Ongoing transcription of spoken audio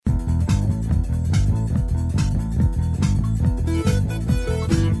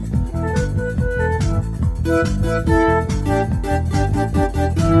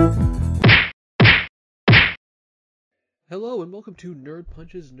Hello and welcome to Nerd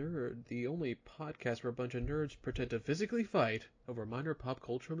Punches Nerd, the only podcast where a bunch of nerds pretend to physically fight over minor pop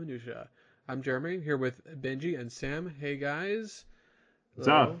culture minutia. I'm Jeremy, here with Benji and Sam. Hey guys. What's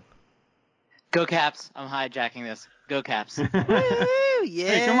up? Go Caps! I'm hijacking this. Go Caps! Woo! Yeah!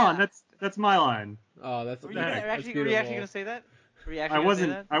 Hey, come on, that's my line. Oh, that's Were that's you beautiful. actually gonna say that? I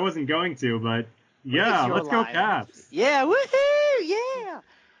wasn't going to, but yeah, It's let's your go line. Caps. Yeah! Woohoo! Yeah!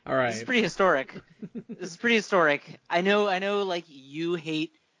 All right. This is pretty historic. I know. Like you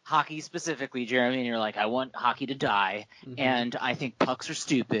hate hockey specifically, Jeremy, and you're like, I want hockey to die, and I think pucks are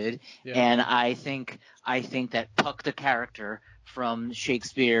stupid, and I think that Puck the character from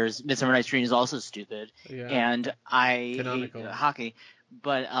Shakespeare's Midsummer Night's Dream is also stupid, and I Canonical. hate hockey.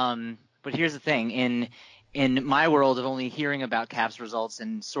 But here's the thing: in my world of only hearing about Caps results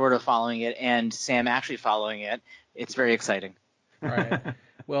and sort of following it, and Sam actually following it, it's very exciting. All right.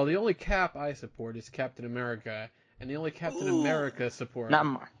 Well, the only Cap I support is Captain America, and the only Captain America support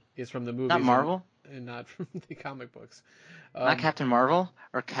is from the movies. Not Marvel? And not from the comic books. Not Captain Marvel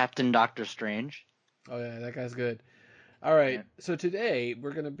or Captain Doctor Strange. Oh, yeah, that guy's good. All right, so today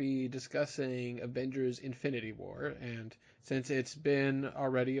we're going to be discussing Avengers Infinity War, and since it's been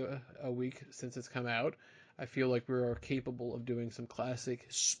already a week since it's come out, I feel like we're capable of doing some classic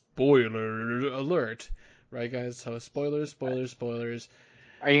spoiler alert. Right, guys? So spoilers.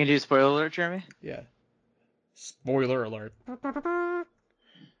 Are you going to do spoiler alert, Jeremy? Yeah. Spoiler alert.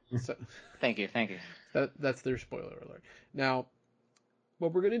 So, Thank you. that's their spoiler alert. Now,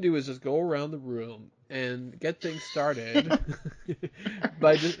 what we're going to do is just go around the room and get things started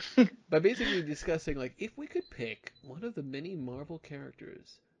by basically discussing, like, if we could pick one of the many Marvel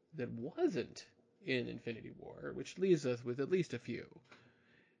characters that wasn't in Infinity War, which leaves us with at least a few,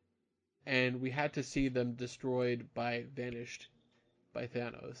 and we had to see them vanished by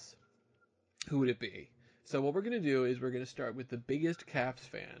Thanos, who would it be? So what we're going to do is we're going to start with the biggest Caps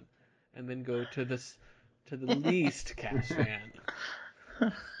fan, and then go to the least Caps fan.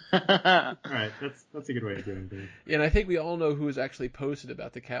 All right, that's a good way of doing things. Yeah, and I think we all know who has actually posted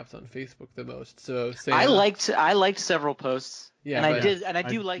about the Caps on Facebook the most. So Sam, I liked several posts. Yeah, I do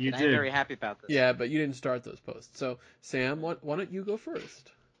like it. I'm very happy about this. Yeah, but you didn't start those posts. So Sam, why don't you go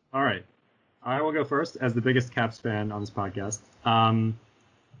first? All right, I will go first as the biggest Caps fan on this podcast.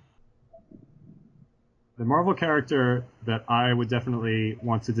 The Marvel character that I would definitely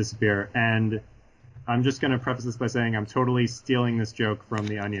want to disappear, and I'm just going to preface this by saying I'm totally stealing this joke from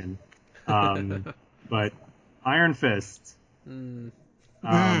The Onion, but Iron Fist.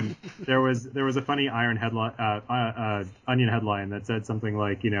 There was a funny Onion headline that said something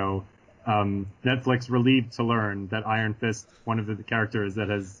like, Netflix relieved to learn that Iron Fist, one of the characters that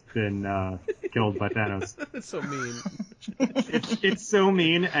has been killed by Thanos. That's so mean. It's so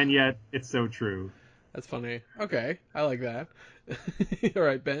mean, and yet it's so true. That's funny. Okay, I like that. All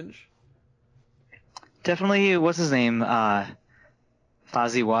right, Benj. Definitely, what's his name? Fozzie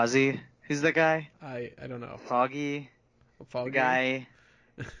Wazzy. Who's that guy? I don't know. Foggy. Foggy? The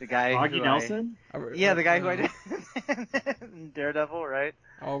guy Foggy Nelson? The guy who I did Daredevil, right?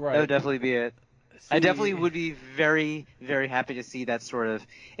 All right. That would definitely be it. See, I definitely would be very, very happy to see that sort of.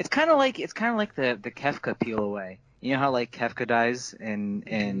 It's kind of like the Kefka peel away. You know how like Kefka dies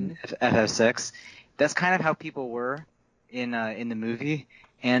in FF6. That's kind of how people were in the movie,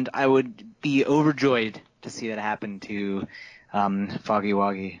 and I would be overjoyed to see that happen to Foggy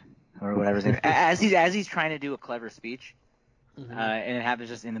Woggy or whatever his name. as he's trying to do a clever speech, and it happens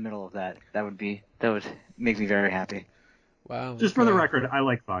just in the middle of that. That would make me very happy. Wow. Just for the record, I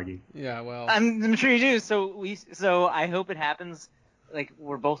like Foggy. Yeah, well. I'm sure you do. So I hope it happens. Like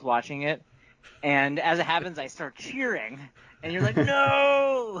we're both watching it, and as it happens, I start cheering, and you're like,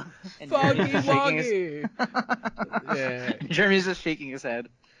 no! And Foggy Woggy! Yeah. Jeremy's just shaking his head.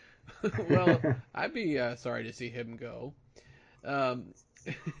 Well, I'd be sorry to see him go.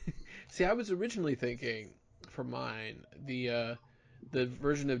 See, I was originally thinking, for mine, the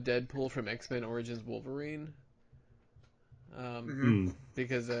version of Deadpool from X-Men Origins Wolverine.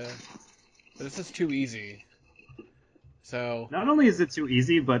 Because but it's just too easy. So not only is it too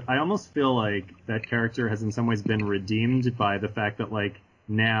easy, but I almost feel like that character has in some ways been redeemed by the fact that like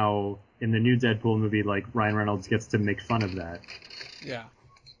now in the new Deadpool movie, like Ryan Reynolds gets to make fun of that. Yeah,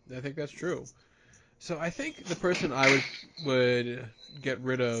 I think that's true. So I think the person I would get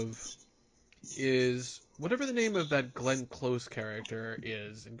rid of is whatever the name of that Glenn Close character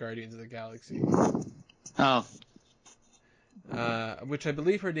is in Guardians of the Galaxy. Oh. Which I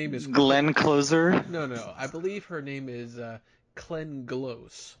believe her name is Glenn Closer. No, I believe her name is Glenn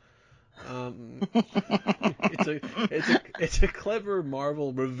Close. It's a clever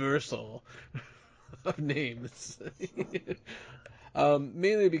Marvel reversal of names.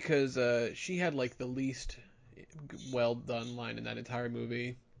 Mainly because she had like the least well done line in that entire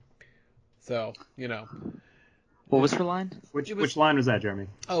movie. So, What was her line? It Which was line was that, Jeremy?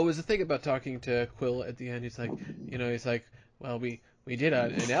 it was the thing about talking to Quill at the end. He's like, well, we did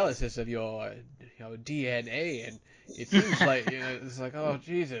an analysis of your DNA, and it seems like it's like, oh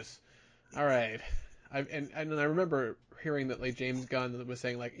Jesus, all right. And I remember hearing that like James Gunn was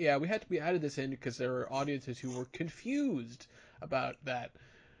saying like, yeah, we added this in because there were audiences who were confused about that.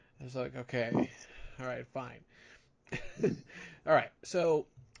 I was like, okay, all right, fine. All right, so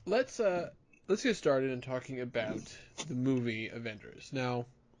let's get started in talking about the movie Avengers. Now,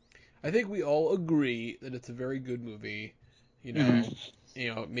 I think we all agree that it's a very good movie. You know,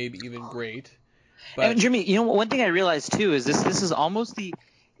 Mhm. Maybe even great. And But Jimmy, one thing I realized too is this is almost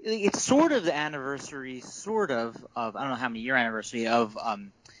it's sort of the anniversary, sort of I don't know how many year anniversary of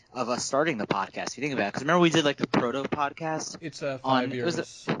us starting the podcast. If you think about it, because remember we did like the proto podcast it's on 5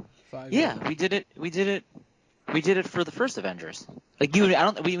 years. 5 years. yeah, we did it for the first Avengers. Like you, I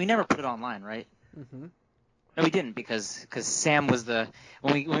don't we never put it online, right? Mm-hmm. No, we didn't because Sam was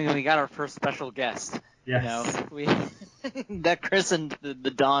when we got our first special guest. Yes. We that christened the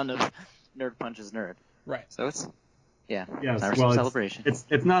dawn of Nerd Punches Nerd. Right. So it's Yes. our Well, celebration.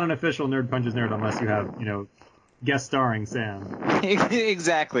 it's not an official Nerd Punches Nerd unless you have guest starring Sam.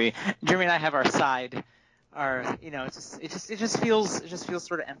 Exactly. Jeremy and I have our side. It just feels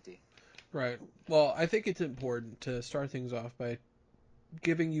sort of empty. Right. Well, I think it's important to start things off by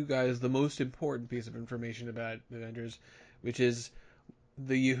giving you guys the most important piece of information about Avengers, which is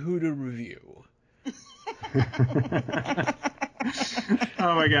the Yehuda review.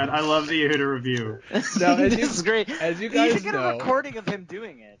 Oh my god, I love the Yehuda review. Now, This is great. as you You guys should get know, a recording of him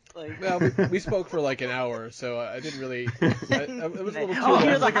doing it. Like, well, we spoke for like an hour, so I didn't really. It was a little too Oh, long.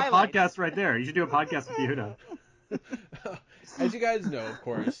 here are That's the like a highlights. podcast right there. You should do a podcast with Yehuda. As you guys know, of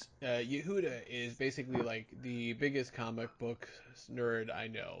course, Yehuda is basically like the biggest comic book nerd I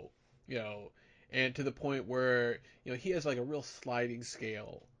know. And to the point where he has like a real sliding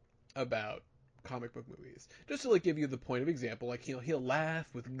scale about comic book movies. Just to like give you the point of example, like he'll laugh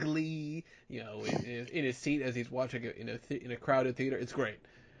with glee, in his seat as he's watching it in a crowded theater. It's great.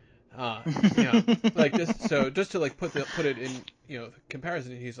 Uh, like just to like put it in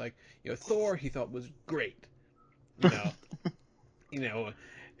comparison. He's like Thor he thought was great. You know,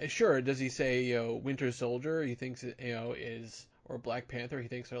 sure. Does he say Winter Soldier? He thinks is or Black Panther. He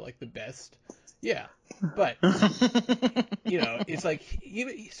thinks are like the best. Yeah, but it's like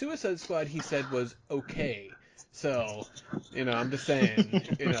even Suicide Squad. He said was okay. So, I'm just saying,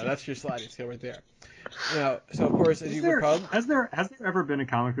 that's your sliding scale right there. So of course, as you would probably, Has there ever been a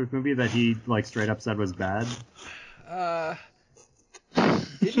comic book movie that he like straight up said was bad? uh,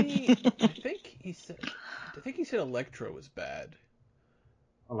 didn't he? I think he said Electro was bad.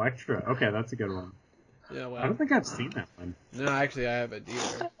 Electra. Okay, that's a good one. Yeah, I well, don't think I've seen that one. no, actually, I haven't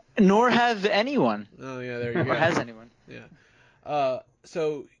either. Nor have anyone. Oh, yeah, there you go. Or has anyone? Yeah.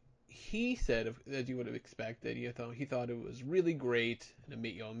 So he said, as you would have expected, he thought it was really great, an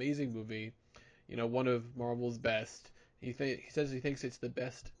amazing movie. One of Marvel's best. He says he thinks it's the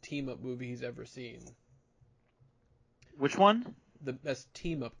best team up movie he's ever seen. Which one? The best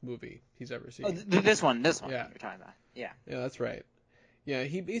team up movie he's ever seen. Oh, this one. Yeah. You're talking about. Yeah. Yeah, that's right. Yeah,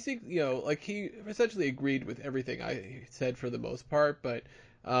 he basically, like he essentially agreed with everything I said for the most part, but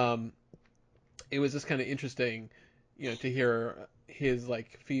it was just kind of interesting, to hear his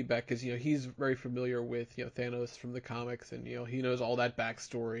like feedback because he's very familiar with Thanos from the comics and he knows all that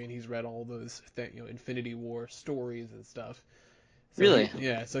backstory and he's read all those Infinity War stories and stuff. So Really?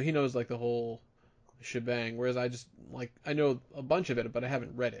 so he knows like the whole shebang, whereas I just like I know a bunch of it, but I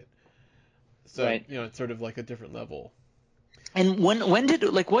haven't read it. So Right. it's sort of like a different level. And when did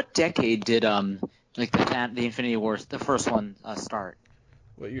what decade did like the Infinity Wars, the first one, start?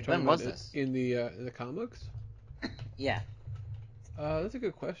 What you're talking When was about this? in the comics? Yeah. That's a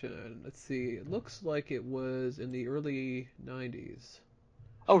good question. Let's see. It looks like it was in the early 90s.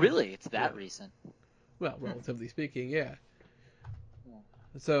 Oh, really? It's that Yeah. recent. Well, relatively speaking, yeah.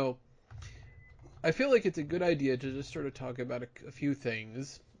 So, I feel like it's a good idea to just sort of talk about a few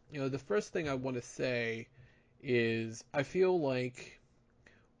things. The first thing I want to say is I feel like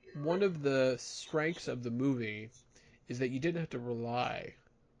one of the strengths of the movie is that you didn't have to rely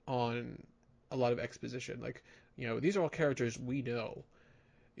on a lot of exposition. Like, these are all characters we know.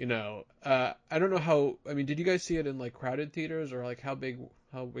 I don't know how. I mean, did you guys see it in like crowded theaters or like how big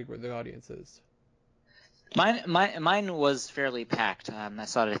were the audiences? Mine was fairly packed. I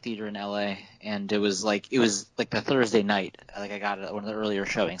saw it at a theater in LA, and it was like the Thursday night. Like I got it at one of the earlier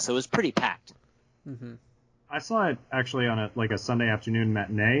showings, so it was pretty packed. Mm-hmm. I saw it actually on a Sunday afternoon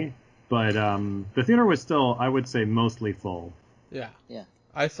matinee, but the theater was still, I would say, mostly full. Yeah. Yeah.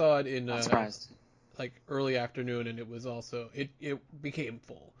 I saw it in Not surprised. like early afternoon, and it was also it became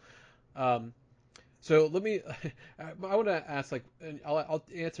full. So let me. I want to ask, like, and I'll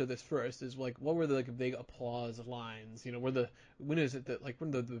answer this first. Is like, what were the like big applause lines? You know, when is it that like when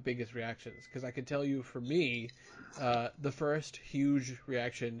the biggest reactions? Because I can tell you, for me, the first huge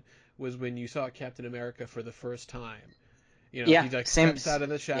reaction was when you saw Captain America for the first time. You know, Yeah, he like same. steps out of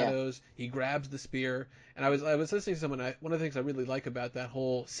the Yeah. shadows, he grabs the spear, and I was listening to someone. One of the things I really like about that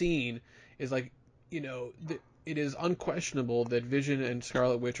whole scene is like, you know, it is unquestionable that Vision and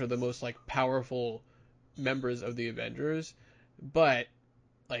Scarlet Witch are the most like powerful members of the Avengers, but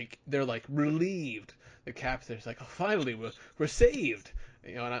like they're like relieved. The Captain's like, oh, finally we're saved.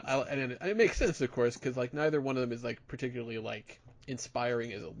 You know, and it makes sense, of course, because like neither one of them is like particularly like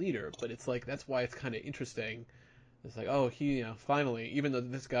inspiring as a leader, but it's like that's why it's kind of interesting. It's like, oh, he, you know, finally, even though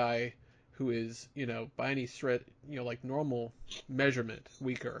this guy who is, you know, by any stretch, you know, like normal measurement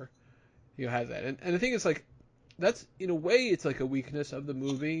weaker, you know, has that. And the thing is, like, that's in a way it's like a weakness of the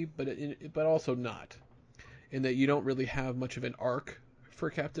movie, but also not, in that you don't really have much of an arc for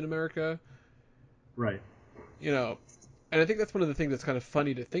Captain America, Right. you know. And I think that's one of the things that's kind of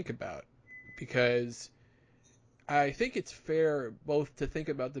funny to think about, because I think it's fair both to think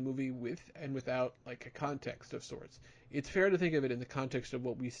about the movie with and without like a context of sorts. It's fair to think of it in the context of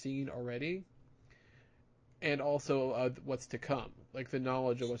what we've seen already, and also what's to come, like the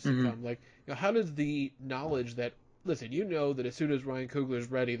knowledge of what's to come. Like, you know, how does the knowledge that, listen, you know that as soon as Ryan Coogler's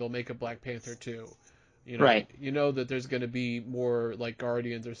ready, they'll make a Black Panther 2. You know, Right. you know that there's going to be more like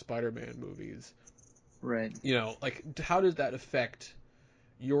Guardians or Spider-Man movies. Right. You know, like how does that affect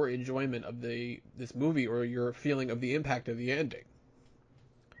your enjoyment of this movie or your feeling of the impact of the ending?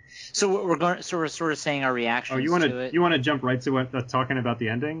 So we're sort of saying our reactions Oh, to it. you want to jump right to what talking about the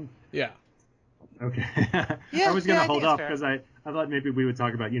ending? Yeah. Okay. Yeah, I was gonna I hold think it's off fair. because I thought maybe we would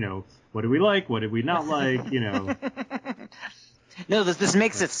talk about, you know, what did we like, what did we not like, you know. No, this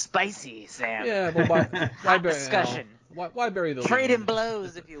makes it spicy, Sam. Yeah, well, why Hot discussion. Why bury the Trade lead? in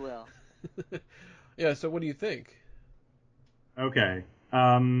blows, if you will. Yeah. So what do you think? Okay.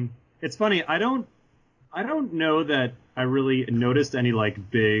 It's funny. I don't know that I really noticed any like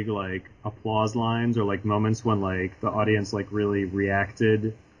big like applause lines or like moments when like the audience like really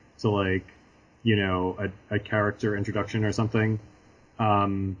reacted to like, you know, a character introduction or something.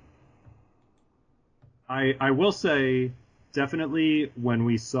 I will say definitely when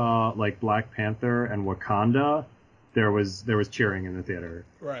we saw like Black Panther and Wakanda, there was cheering in the theater.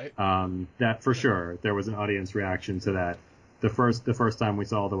 Right. That for sure there was an audience reaction to that. The first time we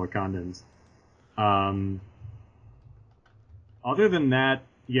saw the Wakandans. Other than that,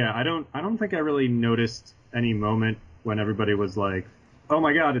 yeah, I don't think I really noticed any moment when everybody was like, "Oh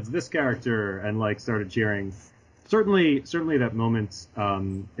my God, it's this character," and like started cheering. Certainly that moment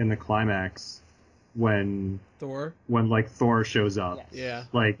in the climax when Thor. like Thor shows up. Yes. Yeah.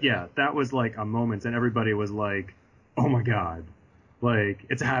 Like, yeah, that was like a moment, and everybody was like, "Oh my God, like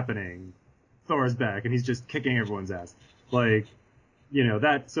it's happening! Thor's back, and he's just kicking everyone's ass." Like, you know,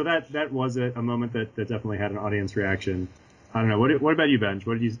 that was a moment that definitely had an audience reaction. I don't know. What about you, Benj?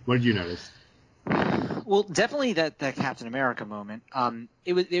 What did you notice? Well, definitely that Captain America moment.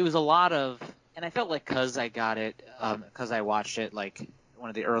 It was a lot of, and I felt like because I got it, because I watched it like one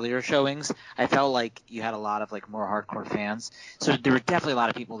of the earlier showings, I felt like you had a lot of like more hardcore fans. So there were definitely a lot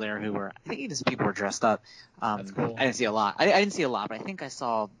of people there who were, I think even some people were dressed up. That's cool. I didn't see a lot. I didn't see a lot, but I think I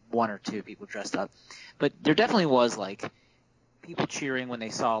saw one or two people dressed up. But there definitely was like people cheering when they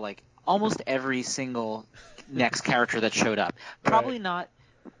saw like almost every single next character that showed up. Probably Right. not.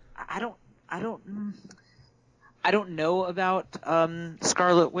 I don't know about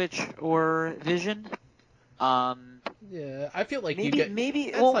Scarlet Witch or Vision. Yeah, I feel like Maybe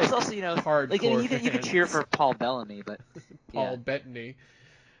that's well, like it's also, you know, hardcore like, I mean, you could cheer fans. for Paul Bellamy, but Paul Bettany.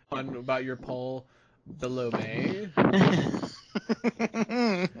 On about your Paul Bellamy.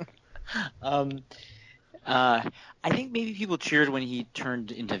 I think maybe people cheered when he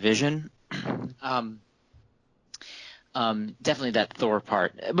turned into Vision. Definitely that Thor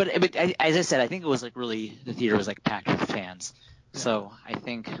part, but as I said, I think it was like really the theater was like packed with fans. Yeah. So I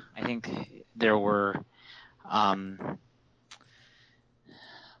think there were. What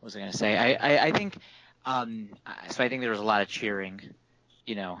was I going to say? I think. So I think there was a lot of cheering,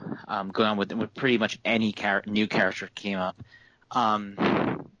 you know, going on with pretty much any new character came up.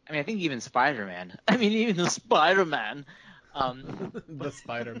 I I mean, I think even Spider-Man. I mean, even the Spider-Man. The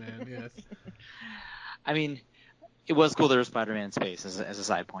Spider-Man, yes. I mean, it was cool there was Spider-Man in space as a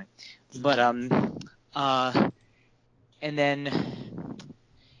side point, but and then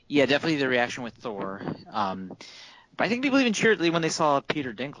yeah, definitely the reaction with Thor. But I think people even cheered when they saw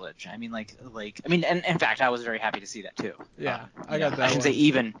Peter Dinklage. I mean, I mean, and in fact, I was very happy to see that too. Yeah, I got that I shouldn't one. say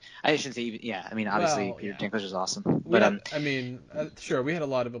even. I shouldn't say even. Yeah, I mean, obviously Well, Peter yeah. Dinklage is awesome, but I mean, sure, we had a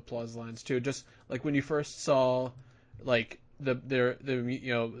lot of applause lines too. Just like when you first saw, like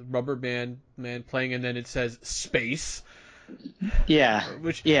the rubber man playing, and then it says space, yeah,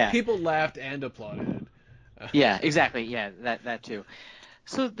 which yeah, people laughed and applauded. yeah, exactly, yeah, that too.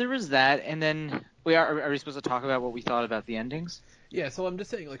 So there was that, and then are we supposed to talk about what we thought about the endings? Yeah, so I'm just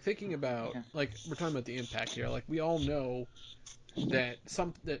saying, like thinking about, Okay. like we're talking about the impact here. Like we all know that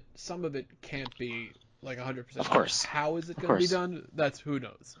some of it can't be like 100%. Of Like course, how is it of going to be course. done? That's who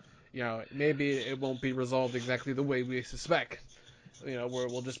knows. Maybe it won't be resolved exactly the way we suspect. Where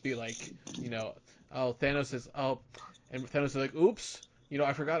we'll just be like, oh Thanos is and Thanos is like, oops,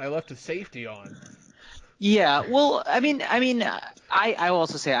 I forgot I left a safety on. Yeah, well, I will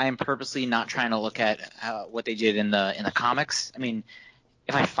also say I am purposely not trying to look at what they did in the comics. I mean,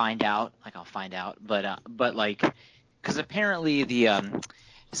 if I find out, like I'll find out, but like, because apparently the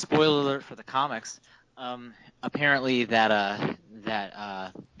spoiler alert for the comics, apparently that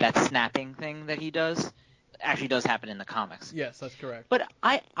snapping thing that he does actually does happen in the comics. Yes, that's correct. But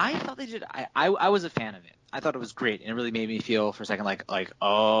I thought they did. I was a fan of it. I thought it was great, and it really made me feel for a second like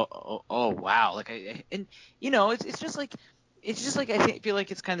oh wow, like and it's just like feel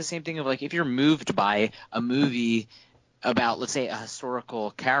like it's kind of the same thing of like if you're moved by a movie about, let's say, a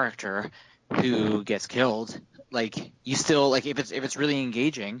historical character who gets killed, like you still, like, if it's really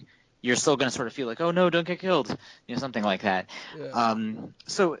engaging, you're still going to sort of feel like, oh no, don't get killed, something like that. Yeah.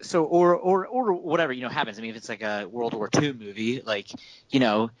 Or whatever happens. I mean, if it's like a World War II movie, like you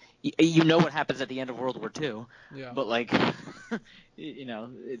know what happens at the end of World War II, Yeah. but like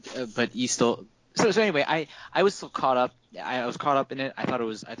but you still. So anyway, I was still caught up. I was caught up in it. I thought it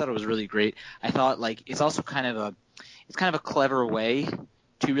was really great. I thought, like, it's also kind of a clever way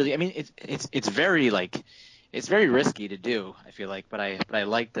to really. I mean, it's very, like, it's very risky to do, I feel like, but I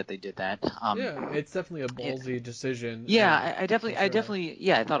like that they did that. Yeah, it's definitely a ballsy decision. Yeah, I For sure. definitely,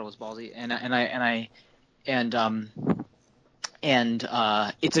 yeah, I thought it was ballsy, and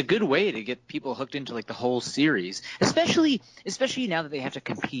it's a good way to get people hooked into, like, the whole series, especially now that they have to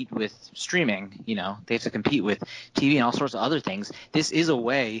compete with streaming. They have to compete with TV and all sorts of other things. This is a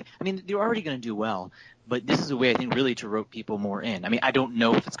way. I mean, they're already going to do well, but this is a way, I think, really to rope people more in. I mean, I don't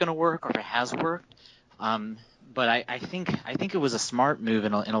know if it's going to work or if it has worked, but I think it was a smart move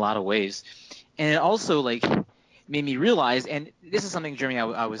in a lot of ways, and it also, like, made me realize, and this is something, Jeremy,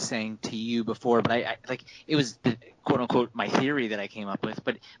 I was saying to you before, but I like, it was the, quote unquote, my theory that I came up with,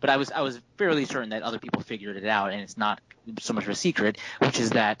 but I was fairly certain that other people figured it out, and it's not so much of a secret, which is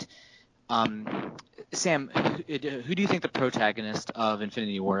that, Sam, who do you think the protagonist of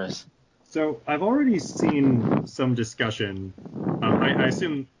Infinity War is? So I've already seen some discussion. I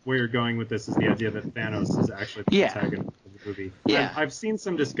assume where you're going with this is the idea that Thanos is actually the Yeah. protagonist of the movie. Yeah. I've seen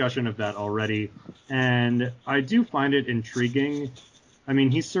some discussion of that already, and I do find it intriguing. I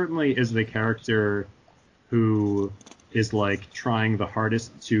mean, he certainly is the character who is, like, trying the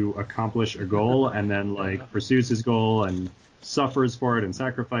hardest to accomplish a goal, and then, like, pursues his goal and suffers for it and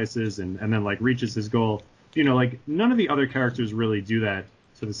sacrifices and then, like, reaches his goal. Like, none of the other characters really do that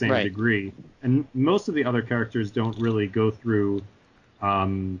to the same Right. degree, and most of the other characters don't really go through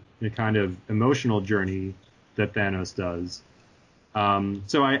the kind of emotional journey that Thanos does.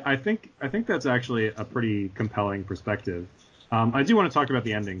 So I think that's actually a pretty compelling perspective. I do want to talk about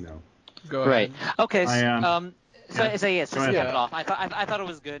the ending, though. Go ahead. Right. Okay. So yeah. to Go ahead. cap it off, I thought it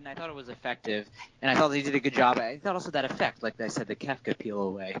was good, and I thought it was effective, and I thought they did a good job. I thought also that effect, like I said, the Kefka peel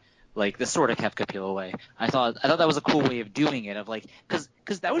away, like the sort of Kefka peel away. I thought that was a cool way of doing it, of, like,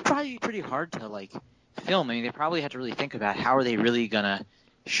 because that would probably be pretty hard to, like, film. I mean, they probably had to really think about how are they really gonna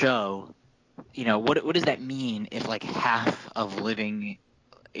show, what does that mean if, like, half of living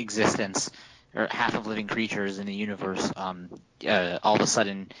existence or half of living creatures in the universe all of a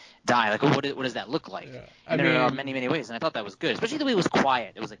sudden die. Like, what does that look like? Yeah. And there are many, many ways, and I thought that was good, especially the way it was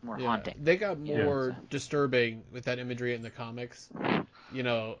quiet. It was, like, more haunting. They got more disturbing with that imagery in the comics. I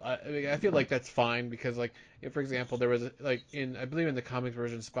feel like that's fine because, like, if, for example, there was I believe in the comics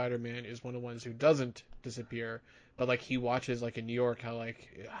version, Spider-Man is one of the ones who doesn't disappear, but, like, he watches, like, in New York how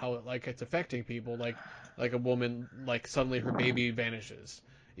it's affecting people, like a woman, like, suddenly her baby vanishes,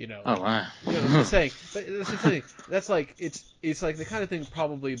 Oh wow. I'm just saying. But that's the thing. That's like it's like the kind of thing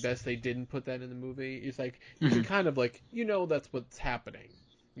probably best they didn't put that in the movie. It's like you can kind of like that's what's happening.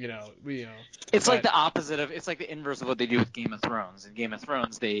 It's like but the opposite of it's like the inverse of what they do with Game of Thrones. In Game of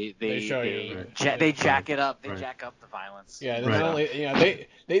Thrones, they show you. they jack it up. They Right. jack up the violence. Yeah, Right. not only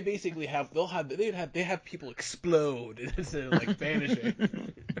they basically they have people explode instead of like vanishing.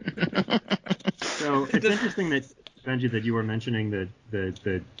 So it's interesting that Benji, that you were mentioning the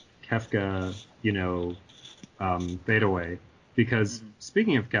Kefka, fadeaway, because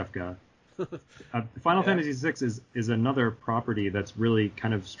speaking of Kefka, Final Fantasy VI is another property that's really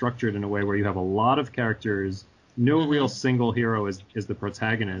kind of structured in a way where you have a lot of characters. No real single hero is the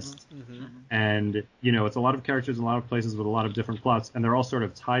protagonist, and it's a lot of characters in a lot of places with a lot of different plots, and they're all sort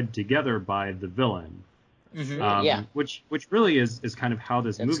of tied together by the villain. Which really is kind of how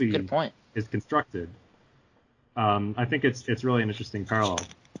this movie a good point. is constructed. I think it's really an interesting parallel.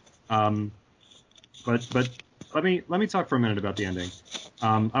 But let me talk for a minute about the ending.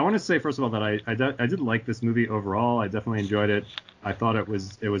 I want to say first of all that I did like this movie overall. I definitely enjoyed it. I thought it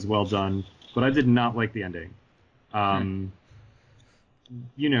was well done, but I did not like the ending. I mean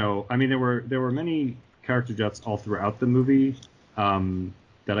there were many character deaths all throughout the movie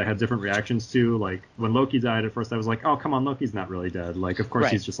that I had different reactions to. Like when Loki died, at first I was like, oh come on, Loki's not really dead. Like of course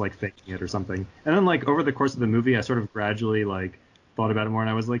he's just like faking it or something. And then like over the course of the movie, I sort of gradually like thought about it more, and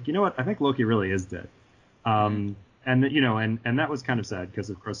I was like, you know what, I think Loki really is dead. And that was kind of sad because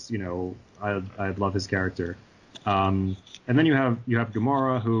of course I love his character. And then you have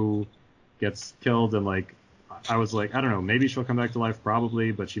Gamora who gets killed, and like I was like, I don't know, maybe she'll come back to life,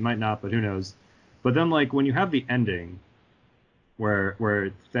 probably, but she might not, but who knows. But then like when you have the ending where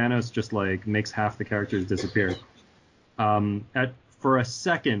Thanos just like makes half the characters disappear, for a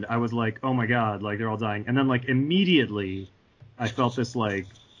second I was like, oh my god, like they're all dying, and then like immediately I felt this like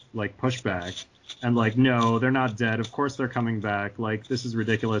pushback, and like, no, they're not dead, of course they're coming back, like this is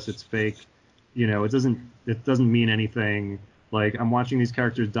ridiculous, it's fake, it doesn't mean anything, like I'm watching these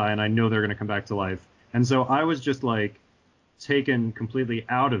characters die and I know they're going to come back to life. And so I was just like taken completely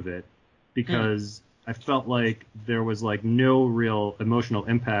out of it because I felt like there was like no real emotional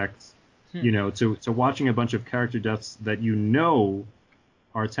impact, to watching a bunch of character deaths that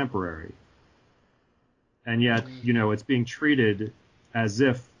are temporary. And yet, it's being treated as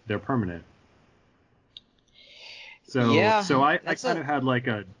if they're permanent. So I kind of had like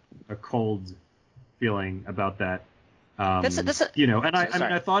a cold feeling about that. And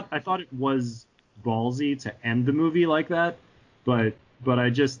I thought it was ballsy to end the movie like that, but I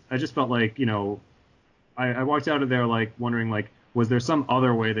just felt like I walked out of there like wondering like, was there some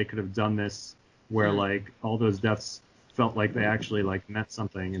other way they could have done this where like all those deaths felt like they actually like meant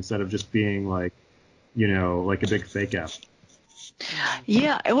something instead of just being like like a big fake out.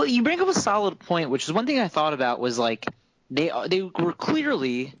 Yeah, well, you bring up a solid point, which is one thing I thought about was like they were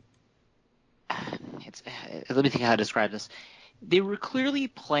clearly. Let me think how to describe this. They were clearly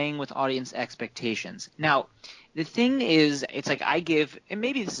playing with audience expectations. Now, the thing is, it's like I give, and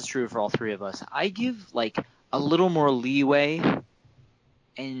maybe this is true for all three of us, I give like a little more leeway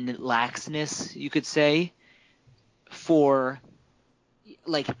and laxness, you could say, for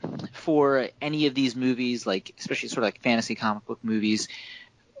any of these movies, like especially sort of like fantasy comic book movies,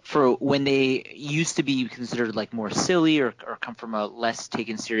 for when they used to be considered like more silly or come from a less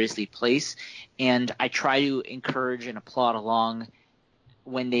taken seriously place. And I try to encourage and applaud along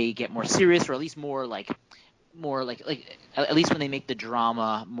when they get more serious, or at least more like at least when they make the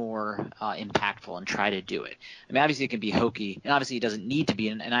drama more impactful and try to do it. I mean, obviously it can be hokey, and obviously it doesn't need to be,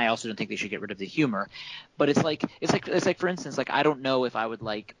 and I also don't think they should get rid of the humor. But it's like for instance, like I don't know if I would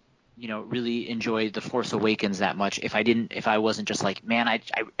like really enjoy The Force Awakens that much if I wasn't just like, man, I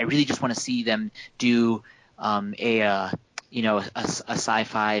really just want to see them do a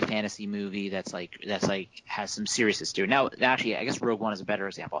sci-fi fantasy movie that's like has some seriousness to it. Now, actually, I guess Rogue One is a better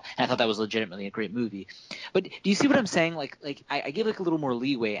example, and I thought that was legitimately a great movie. But do you see what I'm saying? Like I give like a little more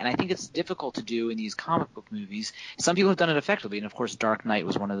leeway, and I think it's difficult to do in these comic book movies. Some people have done it effectively, and of course, Dark Knight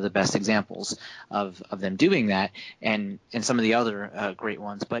was one of the best examples of them doing that, and some of the other great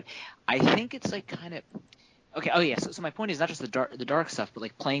ones. But I think it's like kind of. Okay. Oh, yeah. So my point is not just the dark stuff, but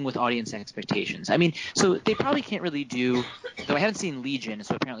like playing with audience expectations. I mean, so they probably can't really do. Though I haven't seen Legion,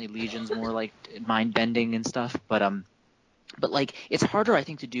 so apparently Legion's more like mind bending and stuff. But But like it's harder, I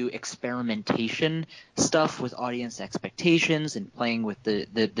think, to do experimentation stuff with audience expectations and playing with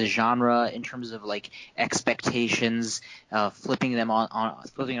the genre in terms of like expectations, flipping it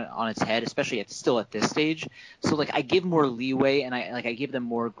on its head, especially still at this stage. So like I give more leeway and I give them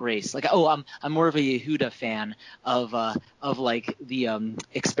more grace. Like I'm more of a Yehuda fan of like the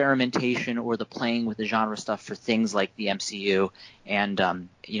experimentation or the playing with the genre stuff for things like the MCU and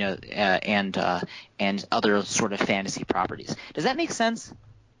and other sort of fantasy properties. Does that make sense?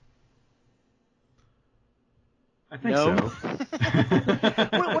 I think No. so.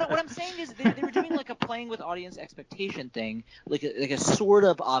 What I'm saying is they were doing like a playing with audience expectation thing, like a sort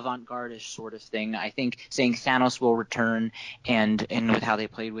of avant-garde-ish sort of thing. I think saying Thanos will return and with how they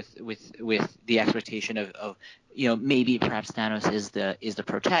played with the expectation of maybe perhaps Thanos is the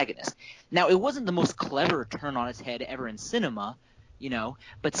protagonist. Now it wasn't the most clever turn on its head ever in cinema,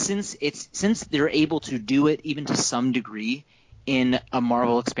 but since they're able to do it even to some degree in a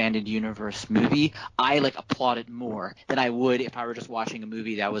Marvel Expanded Universe movie, I like applaud it more than I would if I were just watching a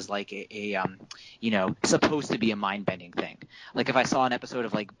movie that was like a supposed to be a mind-bending thing. Like if I saw an episode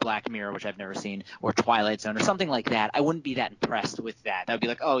of like Black Mirror, which I've never seen, or Twilight Zone or something like that, I wouldn't be that impressed with that. I'd be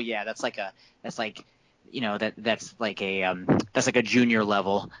like, oh yeah, that's like a junior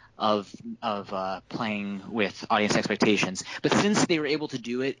level of playing with audience expectations. But since they were able to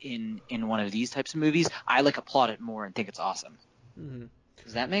do it in one of these types of movies, I like applaud it more and think it's awesome. Mm-hmm.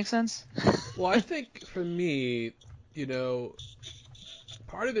 Does that make sense? Well, I think for me,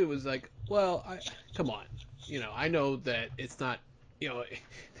 part of it was like, well, come on, I know that it's not,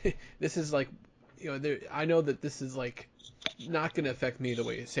 this is like, I know that this is like not going to affect me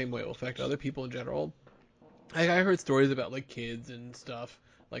the same way it will affect other people in general. I heard stories about like kids and stuff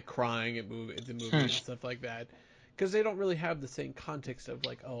like crying at the movie and stuff like that because they don't really have the same context of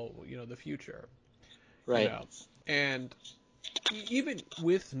like, oh, the future, Right. And even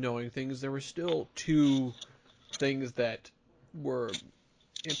with knowing things, there were still two things that were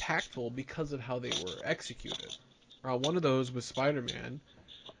impactful because of how they were executed. One of those was Spider-Man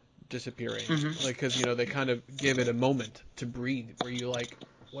disappearing, like because they kind of give it a moment to breathe, where you like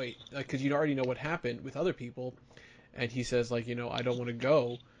wait, like because you already know what happened with other people, and he says like I don't want to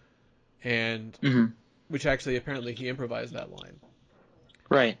go, and which actually apparently he improvised that line,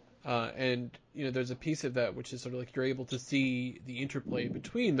 right. And there's a piece of that which is sort of like you're able to see the interplay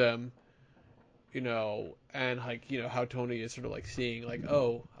between them, and like how Tony is sort of like seeing like,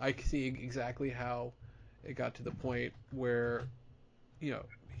 oh, I see exactly how it got to the point where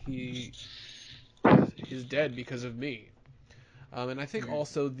he is dead because of me. And I think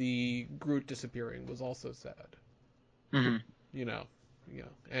also the Groot disappearing was also sad. You know,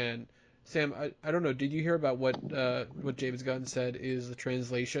 and Sam, I don't know. Did you hear about what James Gunn said is the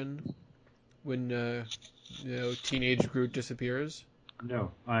translation when teenage Groot disappears?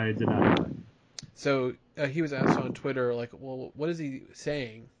 No, I did not know that. So he was asked on Twitter, like, well, what is he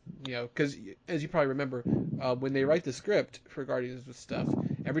saying? Because as you probably remember, when they write the script for Guardians of stuff,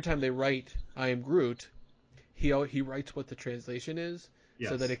 every time they write "I am Groot," he writes what the translation is,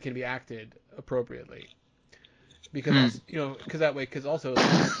 so that it can be acted appropriately. Because because also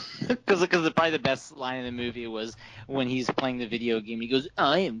because probably the best line in the movie was when he's playing the video game. He goes,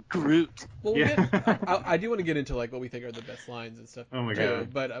 "I am Groot." Well, I do want to get into like what we think are the best lines and stuff. Oh my too,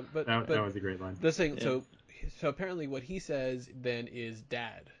 god! But that was a great line. The thing, so apparently what he says then is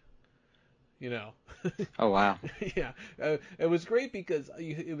 "Dad." Oh wow. Yeah, it was great because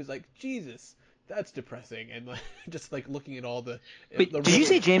it was like Jesus. That's depressing, and like, just like looking at all the. Wait, did you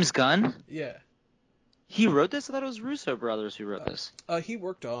say James Gunn? Yeah. He wrote this? I thought it was Russo brothers who wrote this. He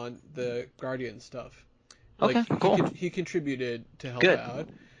worked on the Guardian stuff. Okay, cool. He contributed to help Good.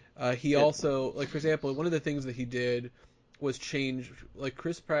 out. He also, like for example, one of the things that he did was change. Like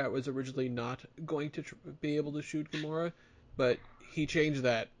Chris Pratt was originally not going to be able to shoot Gamora, but he changed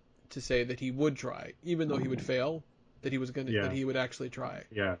that to say that he would try, even though he would fail. That he was that he would actually try.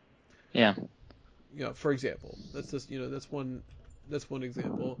 Yeah. Yeah. For example, that's just that's one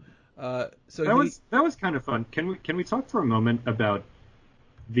example. So that was kind of fun. Can we talk for a moment about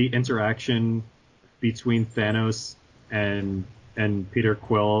the interaction between Thanos and Peter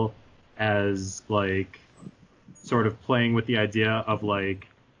Quill as like sort of playing with the idea of like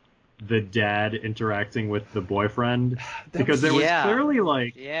the dad interacting with the boyfriend, because there was clearly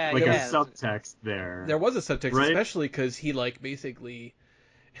like a subtext there. There was a subtext, right? Especially because he like basically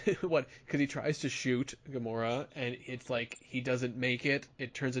because he tries to shoot Gamora and it's like he doesn't make it.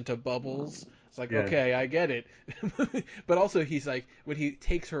 It turns into bubbles. It's like, okay, I get it. But also he's like, when he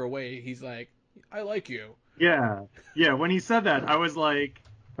takes her away, he's like, I like you. Yeah. When he said that, I was like,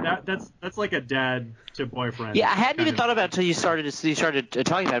 that's like a dad to boyfriend. Yeah, I hadn't kind even of thought about it thing. until you started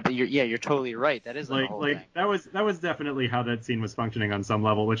talking about it. But you're totally right. That is like a whole Like thing. that was definitely how that scene was functioning on some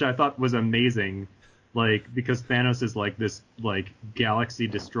level, which I thought was amazing. Like, because Thanos is like this like galaxy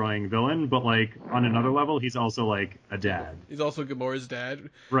destroying villain, but like on another level he's also like a dad. He's also Gamora's dad.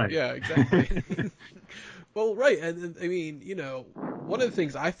 Right. Yeah, exactly. Well, right, and I mean, one of the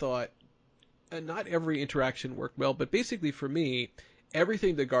things I thought, and not every interaction worked well, but basically for me,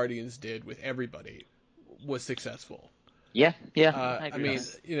 everything the Guardians did with everybody was successful. Yeah, I I agree mean,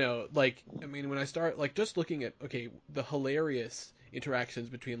 with when I start like just looking at the hilarious interactions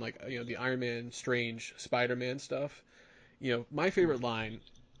between the Iron Man, Strange, Spider-Man stuff. My favorite line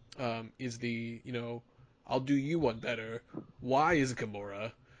is I'll do you one better. Why is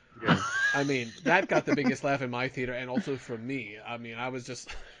Gamora? Yeah. I mean, that got the biggest laugh in my theater, and also from me. I mean, I was just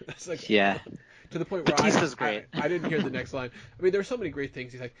it's like Yeah. to the point where Batista's great. I didn't hear the next line. I mean, there are so many great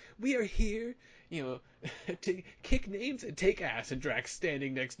things. He's like, "We are here, to kick names and take ass," and Drax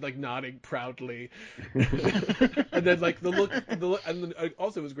standing next, like nodding proudly. And then like the look, and then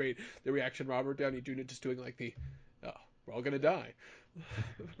also it was great the reaction Robert Downey Jr. just doing like oh, we're all gonna die.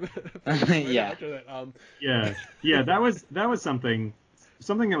 Right Yeah. after that, Yeah, that was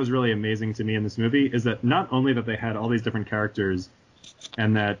something that was really amazing to me in this movie is that not only that they had all these different characters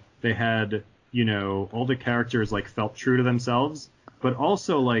and that they had, all the characters like felt true to themselves, but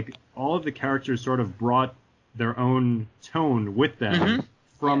also like all of the characters sort of brought their own tone with them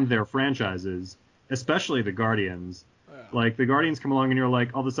from their franchises, especially the Guardians. Like the Guardians come along and you're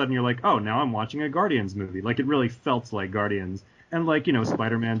like, all of a sudden you're like, oh, now I'm watching a Guardians movie. Like it really felt like Guardians. And like,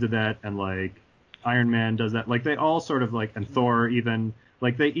 Spider-Man did that, and like Iron Man does that. Like they all sort of like, and Thor even,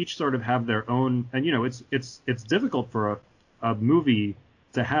 like they each sort of have their own, and it's difficult for a movie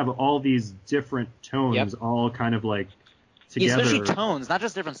to have all these different tones all kind of like together. Especially tones, not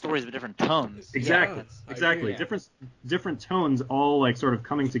just different stories, but different tones. Exactly, Yeah, exactly. agree. Different tones all like sort of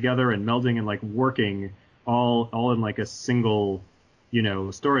coming together and melding and like working all in like a single,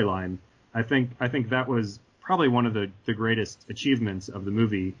 storyline. I think that was probably one of the greatest achievements of the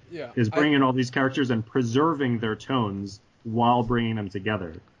movie. Yeah, is bringing all these characters and preserving their tones while bringing them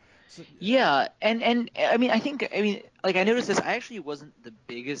together. Yeah, and I mean, like I noticed this. I actually wasn't the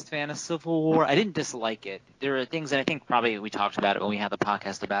biggest fan of Civil War. I didn't dislike it. There are things that I think probably we talked about it when we had the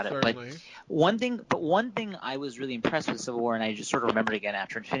podcast about it. Certainly. But one thing I was really impressed with Civil War, and I just sort of remembered again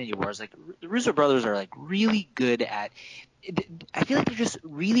after Infinity War, is like the Russo brothers are like really good at. I feel like they're just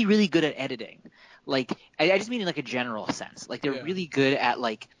really, really good at editing. Like I just mean in like a general sense. Like they're really good at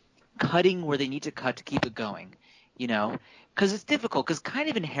like cutting where they need to cut to keep it going. Because it's difficult. Because kind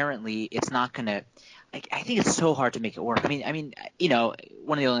of inherently, it's not gonna. I think it's so hard to make it work. I mean,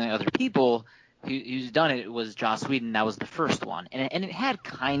 one of the only other people who's done it was Joss Whedon. That was the first one, and it had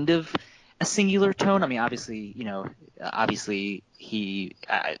kind of a singular tone. I mean, obviously, he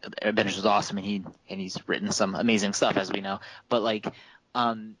Avengers was awesome, and he's written some amazing stuff, as we know. But I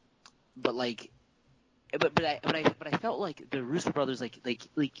felt like the Russo brothers,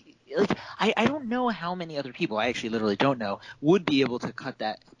 I don't know how many other people, I actually literally don't know, would be able to cut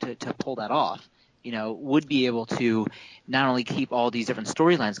that, to pull that off, would be able to not only keep all these different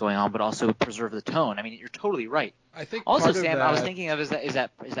storylines going on, but also preserve the tone. I mean, you're totally right. I think also, part Sam, of that, I was thinking of is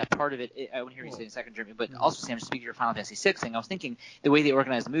that part of it. I want to hear you say in a second, Jeremy. But also, Sam, to speak to your Final Fantasy VI thing, I was thinking the way they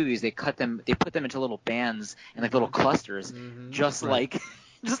organize the movies, they put them into little bands and like little clusters, just like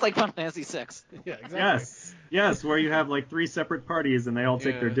Final Fantasy VI. Yeah, exactly. Yes, where you have like 3 separate parties and they all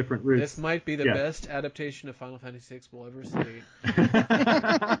take their different routes. This might be the best adaptation of Final Fantasy VI we'll ever see.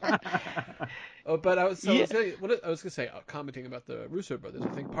 But I was gonna say, commenting about the Russo brothers. I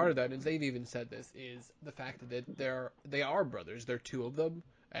think part of that, and they've even said this, is the fact that they are brothers. There are 2 of them,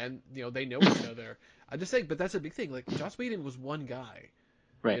 and they know each other. I just think, but that's a big thing. Like Joss Whedon was one guy,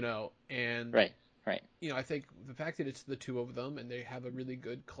 right? And right. I think the fact that it's the 2 of them and they have a really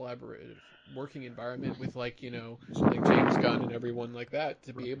good collaborative working environment with like James Gunn and everyone like that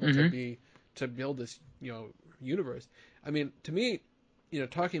to be able to build this universe. I mean, to me,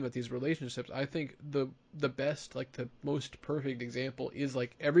 talking about these relationships, I think the best, like the most perfect example is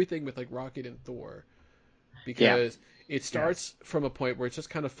like everything with like Rocket and Thor, because it starts from a point where it's just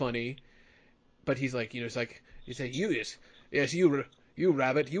kind of funny, but he's like, it's like you say, yes, you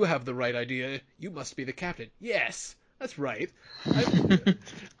rabbit, you have the right idea. You must be the captain. Yes, that's right.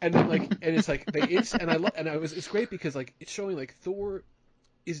 And then and it's like it's great because like it's showing like Thor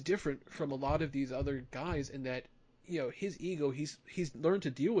is different from a lot of these other guys in that his ego, he's learned to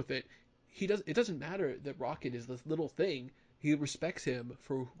deal with it. It doesn't matter that Rocket is this little thing. He respects him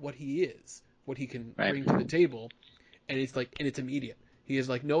for what he is, what he can bring to the table, and it's immediate. He has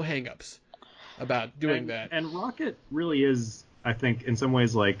like no hangups about doing that. And Rocket really is, I think, in some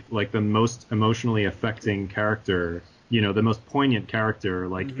ways like the most emotionally affecting character, the most poignant character,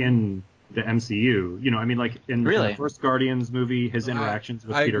 like in the MCU. I mean, like in the first Guardians movie, his interactions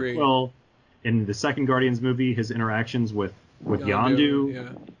with Peter Quill. In the second Guardians movie, his interactions with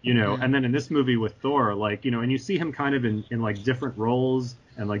Yondu. And then in this movie with Thor, like, and you see him kind of in like different roles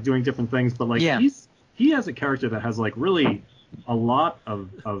and like doing different things, but like he has a character that has like really a lot of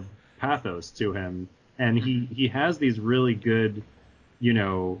pathos to him, and he has these really good,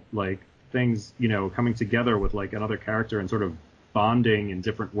 like things, coming together with like another character and sort of bonding in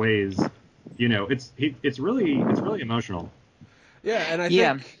different ways. It's really emotional. Yeah, and I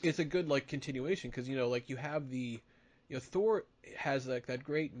think it's a good like continuation because like you have Thor has like that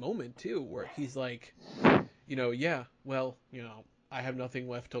great moment too where he's like, I have nothing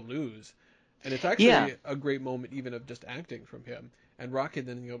left to lose, and it's actually a great moment even of just acting from him. And Rocket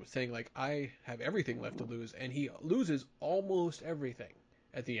then saying like, I have everything left to lose, and he loses almost everything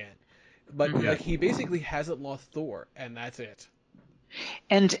at the end, but like he basically hasn't lost Thor, and that's it.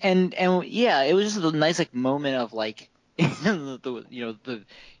 And it was just a nice like moment of like the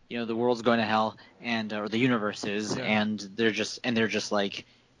world's going to hell and or the universe is, and they're just like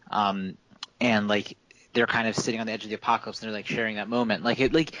and like they're kind of sitting on the edge of the apocalypse and they're like sharing that moment. Like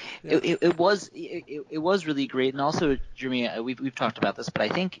it was really great. And also, Jeremy, we've talked about this, but I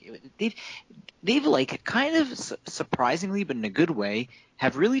think they've like kind of surprisingly, but in a good way,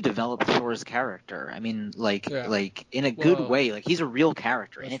 have really developed Thor's character. I mean, like in a good way. Like he's a real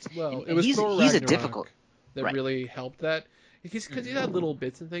character, and he's a difficult that really helped that. Because he had little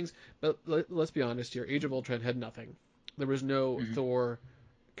bits and things, but let's be honest here. Age of Ultron had nothing. There was no Thor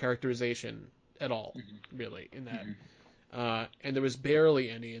characterization at all, really, in that. And there was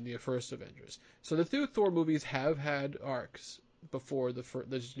barely any in the first Avengers. So the two Thor movies have had arcs before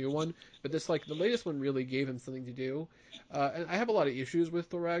this new one, but this like the latest one really gave him something to do. And I have a lot of issues with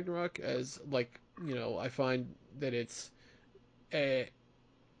Thor Ragnarok, as like I find that it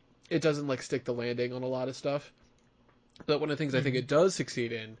doesn't like stick the landing on a lot of stuff. But one of the things I think it does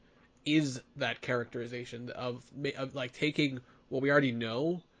succeed in is that characterization of like taking what we already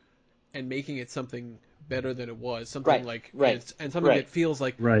know and making it something better than it was, something and something that feels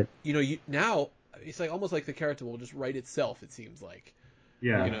like now it's like almost like the character will just write itself. It seems like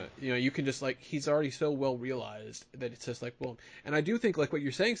you can just like he's already so well realized that it's just like boom. And I do think like what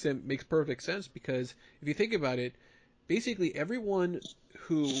you're saying, Sim, makes perfect sense because if you think about it, basically everyone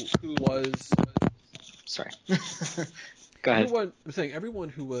who was sorry. Go ahead. I'm saying everyone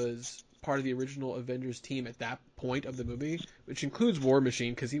who was part of the original Avengers team at that point of the movie, which includes War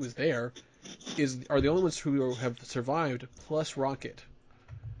Machine because he was there, are the only ones who have survived, plus Rocket,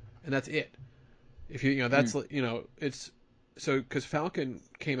 and that's it. If it's so because Falcon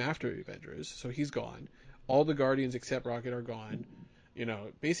came after the Avengers, so he's gone. All the Guardians except Rocket are gone.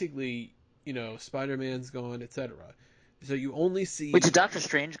 Basically, Spider-Man's gone, etc. So you only see. Wait, did Doctor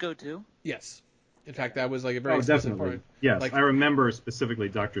Strange go too? Yes. In fact, that was like a very specific part. Yes, like, I remember specifically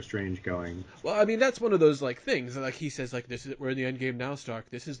Doctor Strange going. Well, I mean, that's one of those like things. Like he says, like we're in the end game now,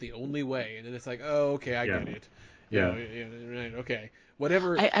 Stark. This is the only way, and then it's like, oh, okay, I get it. Right, okay.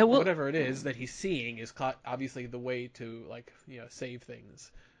 Whatever it is that he's seeing is obviously the way to like save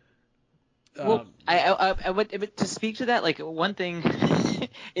things. Well, I would to speak to that. Like one thing,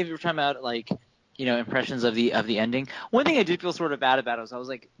 if you're talking about like impressions of the ending, one thing I did feel sort of bad about it was I was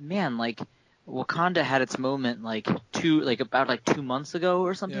like, man, like. Wakanda had its moment about 2 months ago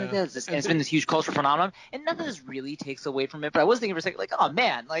or something like that. It's been this huge cultural phenomenon, and none of this really takes away from it. But I was thinking for a second, like, oh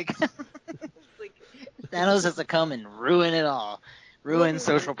man, like, like Thanos has to come and ruin it all,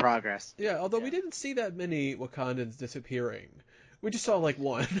 social progress. Yeah, although we didn't see that many Wakandans disappearing, we just saw like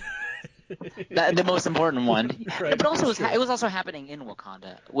one. The most important one, right, but also it was also happening in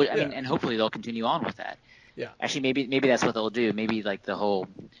Wakanda. I mean, and hopefully they'll continue on with that. Yeah. Actually, maybe that's what they'll do. Maybe like the whole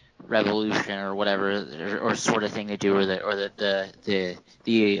revolution or whatever or sort of thing they do, or the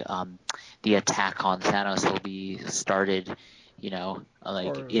attack on Thanos will be started, in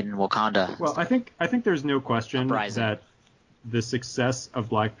Wakanda. Well, I think there's no question that the success of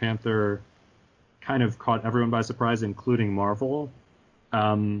Black Panther kind of caught everyone by surprise, including Marvel.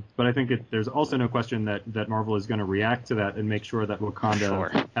 But I think there's also no question that Marvel is going to react to that and make sure that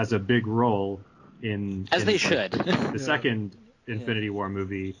Wakanda has a big role they should. The second Infinity War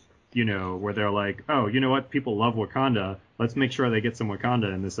movie, where they're like, oh, you know what? People love Wakanda. Let's make sure they get some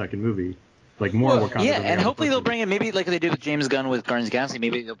Wakanda in the second movie. Like more Wakanda. Yeah, and hopefully they'll bring in, maybe like they did with James Gunn with Guardians of the Galaxy,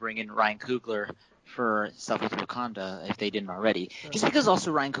 maybe they'll bring in Ryan Coogler for stuff with Wakanda if they didn't already. Just because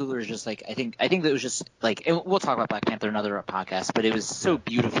also Ryan Coogler is just like I think that it was just like, and we'll talk about Black Panther in another podcast, but it was so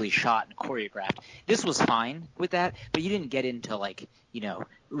beautifully shot and choreographed. This was fine with that, but you didn't get into like, you know,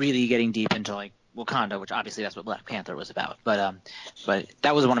 really getting deep into like Wakanda, which obviously that's what Black Panther was about. But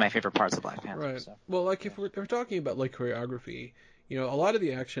that was one of my favorite parts of Black Panther. Right. So. Well, like if we're talking about like choreography, you know, a lot of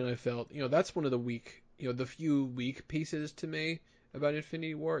the action I felt, you know, that's one of the weak, you know, the few weak pieces to me about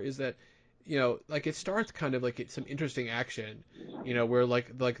Infinity War is that, you know, like it starts kind of like it's some interesting action, you know, where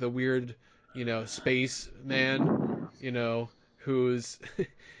like the weird, you know, space man, you know, who's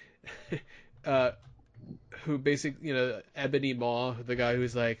uh who basically, you know, Ebony Maw, the guy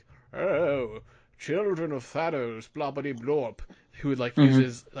who's like, oh, children of Thanos, blah blah blorp, who like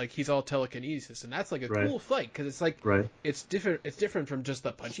uses like he's all telekinesis, and that's like a cool fight because it's like it's different. It's different from just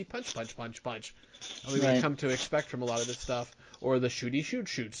the punchy punch we would come to expect from a lot of this stuff, or the shooty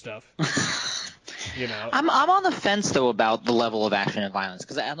shoot stuff. You know, I'm on the fence though about the level of action and violence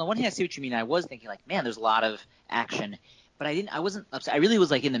because on the one hand I see what you mean. I was thinking like, man, there's a lot of action, but I wasn't upset. I really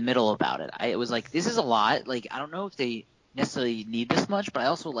was like in the middle about it. It was like, this is a lot. Like, I don't know if they necessarily need this much, but I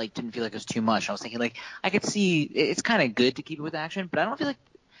also like didn't feel like it was too much. I was thinking like, I could see it's kind of good to keep it with action, but I don't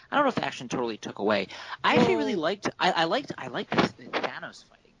know if the action totally took away. I actually really liked I liked the Thanos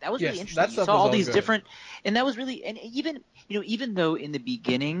fighting. That was really interesting. You saw all these different, and that was really, and even though in the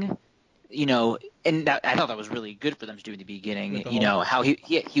beginning, you know, and I thought that was really good for them to do in the beginning. You know, how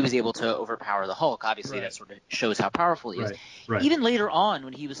he was able to overpower the Hulk. Obviously, that sort of shows how powerful he is. Right. Even later on,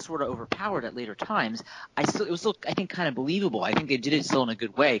 when he was sort of overpowered at later times, it was still I think kind of believable. I think they did it still in a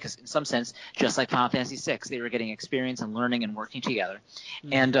good way because in some sense, just like Final Fantasy VI, they were getting experience and learning and working together.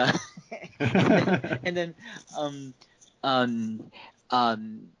 And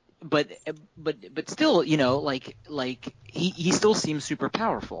but still, you know, like he still seems super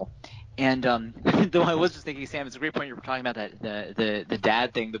powerful. And though I was just thinking, Sam, it's a great point you were talking about that the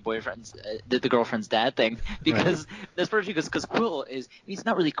dad thing, the boyfriend's the girlfriend's dad thing, because that's perfect because Quill is, I mean, it's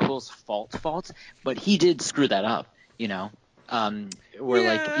not really Quill's fault, but he did screw that up, you know. Like,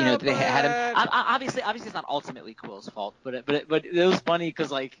 you know, they had him. Obviously, it's not ultimately Quill's fault, but it was funny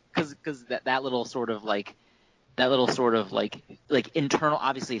because that little sort of like internal.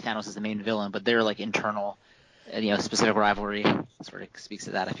 Obviously, Thanos is the main villain, but they're like internal. You know, specific rivalry sort of speaks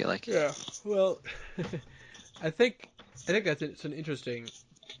to that, I feel like. Yeah, well, I think that's it's an interesting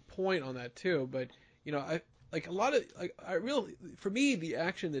point on that too. But you know, I like a lot of like for me the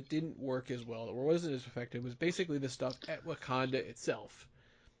action that didn't work as well or wasn't as effective was basically the stuff at Wakanda itself.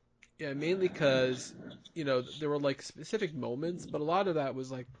 Yeah, mainly because you know there were like specific moments, but a lot of that was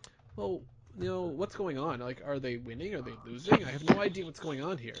like, well, you know, what's going on? Like, are they winning? Are they losing? I have no idea what's going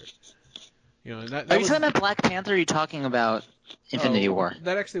on here. You know, and that are you talking about Black Panther? Or are you talking about Infinity War?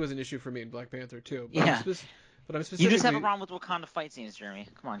 That actually was an issue for me in Black Panther too. But yeah. But I'm specifically. You just have a problem with Wakanda fight scenes, Jeremy.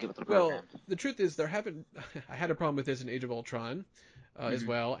 Come on, get with the program. Well, the truth is, I had a problem with this in Age of Ultron, as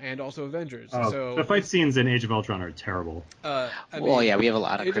well, and also Avengers. So the fight scenes in Age of Ultron are terrible. We have a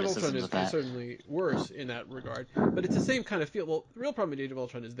lot of criticisms of that. Age of Ultron is certainly worse in that regard, but it's the same kind of feel. Well, the real problem in Age of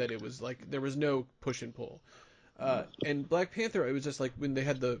Ultron is that it was like there was no push and pull. And Black Panther, it was just like when they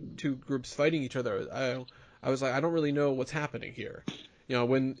had the two groups fighting each other, I was like, I don't really know what's happening here. You know,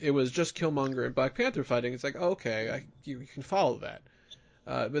 when it was just Killmonger and Black Panther fighting, it's like, oh, okay, you can follow that.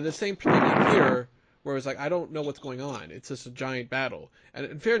 But the same thing here, where it's like, I don't know what's going on. It's just a giant battle. And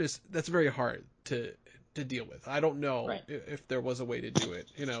in fairness, that's very hard to deal with. I don't know if there was a way to do it,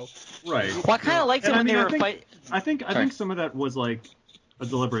 you know. Right. Well, I kind of liked it when they were fighting. I think some of that was like a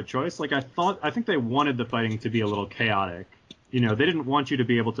deliberate choice. Like I think they wanted the fighting to be a little chaotic. You know, they didn't want you to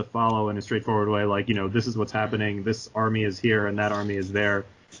be able to follow in a straightforward way, like, you know, this is what's happening, this army is here and that army is there,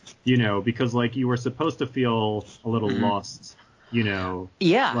 you know, because like you were supposed to feel a little lost, you know,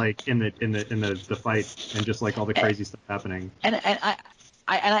 like in the fight and just like all the crazy stuff happening. And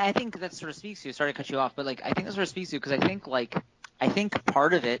I think that sort of speaks to you. Sorry to cut you off, but like I think that sort of speaks to you because I think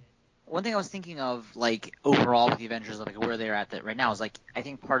part of it. One thing I was thinking of, like, overall with the Avengers, like, where they're at right now is, like, I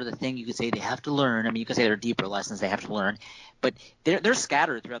think part of the thing you could say they have to learn. I mean, you could say there are deeper lessons they have to learn, but they're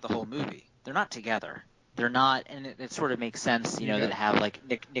scattered throughout the whole movie. They're not together. They're not, and it sort of makes sense, you know, that have, like,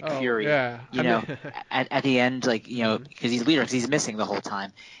 Nick Fury, you know, at the end, like, you know, because he's leader, because he's missing the whole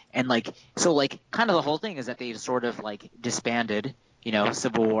time. And, like, so, like, kind of the whole thing is that they've sort of, like, disbanded, you know,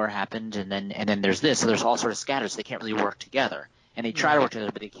 Civil War happened, and then there's this, so there's all sort of scattered, so they can't really work together. And they try to work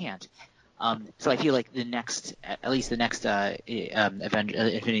together, but they can't. So I feel like at least the next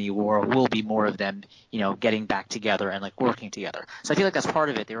Infinity War will be more of them, you know, getting back together and like working together. So I feel like that's part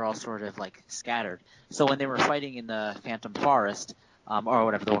of it. They were all sort of like scattered. So when they were fighting in the Phantom Forest, or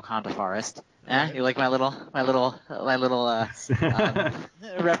whatever, the Wakanda forest. You like my little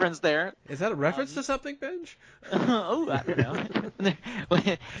reference there? Is that a reference to something, Benj? Oh, I don't know.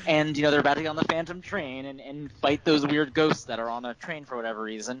 And they're about to get on the Phantom train and fight those weird ghosts that are on the train for whatever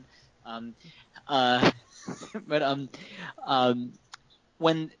reason. But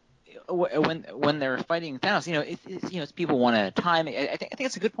when they're fighting Thanos, it's people one at a time. I think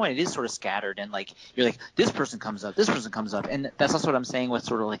it's a good point. It is sort of scattered, and like you're like this person comes up, and that's also what I'm saying with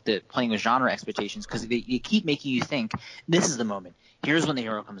sort of like the playing with genre expectations, because they keep making you think this is the moment. Here's when the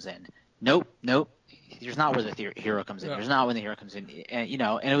hero comes in. Nope. Here's not where the hero comes in. Yeah. Here's not when the hero comes in. And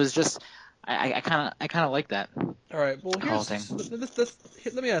it was just I kind of like that. All right. Well, whole thing.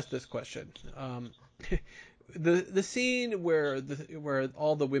 let me ask this question. The scene where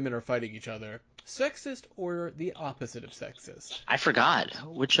all the women are fighting each other, sexist or the opposite of sexist? I forgot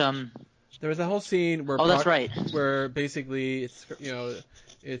which There was a whole scene where that's right. where basically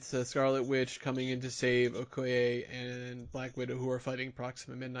it's a Scarlet Witch coming in to save Okoye and Black Widow, who are fighting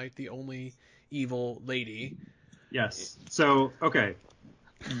Proxima Midnight, the only evil lady. Yes. So, okay.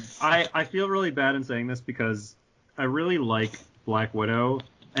 I feel really bad in saying this because I really like Black Widow,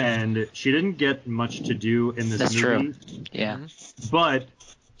 and she didn't get much to do in this That's movie. true. Yeah. But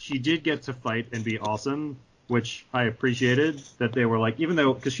she did get to fight and be awesome, which I appreciated, that they were like, even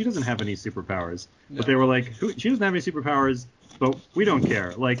though, because she doesn't have any superpowers, but they were like, she doesn't have any superpowers, but we don't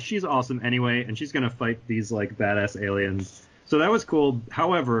care. Like, she's awesome anyway, and she's going to fight these, like, badass aliens. So that was cool.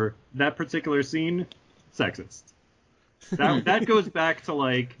 However, that particular scene, sexist. That goes back to,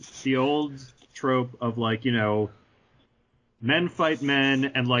 like, the old trope of, like, men fight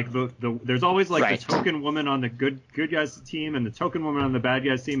men, and like there's always like right. the token woman on the good guys team and the token woman on the bad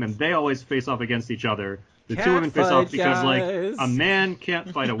guys team, and they always face off against each other. The two women face off because like a man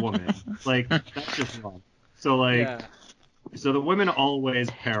can't fight a woman. Like that's just wrong. So like so the women always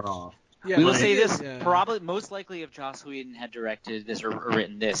pair off. Yeah, we will say this, probably most likely if Joss Whedon had directed this or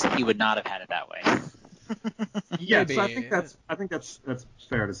written this, he would not have had it that way. Yeah, so I think that's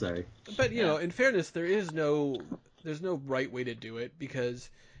fair to say. But in fairness, there's no right way to do it, because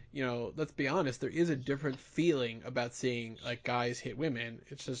let's be honest, there is a different feeling about seeing like guys hit women.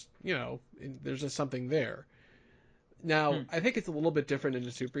 It's just there's just something there. Now I think it's a little bit different in a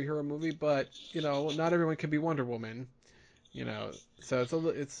superhero movie, but not everyone can be Wonder Woman. So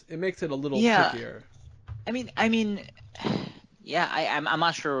it makes it a little trickier. I mean, yeah, I'm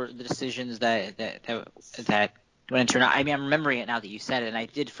not sure the decisions that went into. I mean, I'm remembering it now that you said it, and I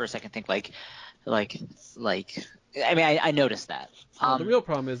did for a second think like. I mean, I noticed that. The real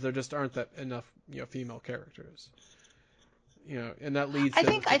problem is there just aren't that enough female characters. And that leads. I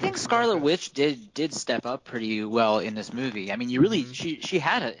think Scarlet Witch did step up pretty well in this movie. I mean, you really she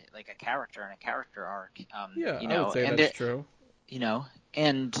had a character and a character arc. I would say that's true.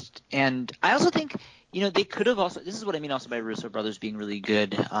 And I also think they could have also. This is what I mean also by Russo brothers being really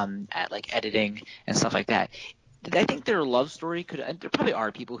good at like editing and stuff like that. I think their love story there probably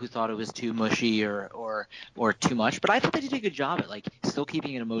are people who thought it was too mushy or too much, but I thought they did a good job at like still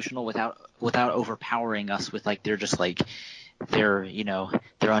keeping it emotional without overpowering us with like they're just like their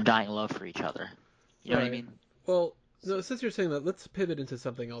undying love for each other. You know what I mean? Well, since you're saying that, let's pivot into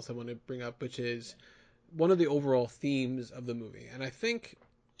something else I want to bring up, which is one of the overall themes of the movie. And I think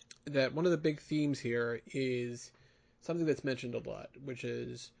that one of the big themes here is something that's mentioned a lot, which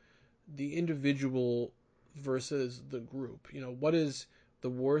is the individual versus the group. What is the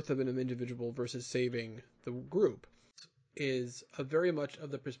worth of an individual versus saving the group is very much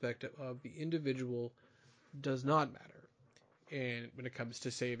of the perspective of the individual does not matter. And when it comes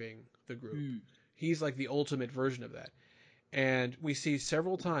to saving the group, he's like the ultimate version of that. And we see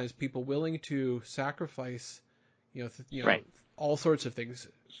several times people willing to sacrifice, right. all sorts of things,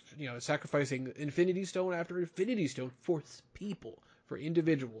 sacrificing Infinity Stone after Infinity Stone for people, for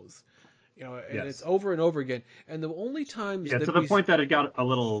individuals. And it's over and over again. And the only times to the point that it got a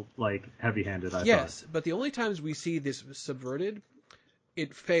little like heavy-handed. I thought. But the only times we see this subverted,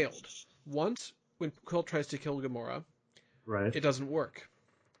 it failed. Once when Quill tries to kill Gamora, right? It doesn't work.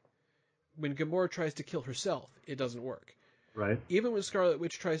 When Gamora tries to kill herself, it doesn't work. Right. Even when Scarlet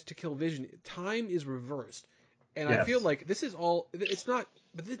Witch tries to kill Vision, time is reversed. And I feel like this is all. It's not.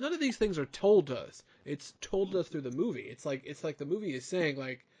 But none of these things are told to us. It's told to us through the movie. It's like the movie is saying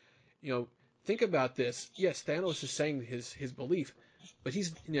like. Think about this. Yes, Thanos is saying his belief, but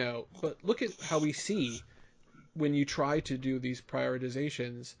but look at how we see when you try to do these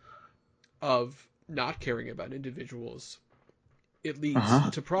prioritizations of not caring about individuals, it leads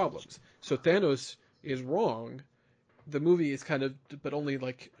to problems. So Thanos is wrong. The movie is kind of, but only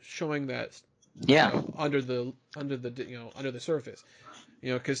like showing that Yeah. under the under the surface.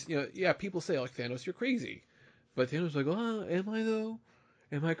 Because yeah, people say like Thanos, you're crazy, but Thanos like, oh, am I though?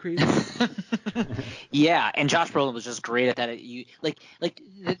 Am I crazy? Yeah, and Josh Brolin was just great at that. You like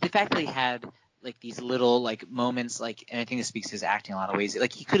the fact that he had like these little like moments, like, and I think this speaks to his acting in a lot of ways.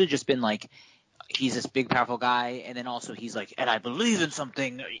 Like he could have just been like, he's this big powerful guy, and then also he's like, and I believe in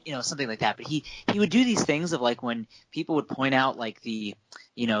something, something like that. But he would do these things of like when people would point out like the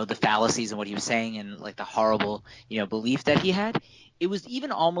the fallacies in what he was saying and like the horrible belief that he had. It was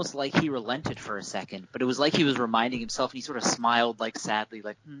even almost like he relented for a second, but it was like he was reminding himself, and he sort of smiled like sadly,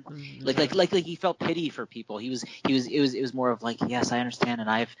 like like he felt pity for people. It was more of like, yes, I understand, and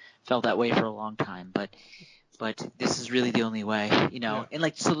I've felt that way for a long time, but this is really the only way, Yeah. and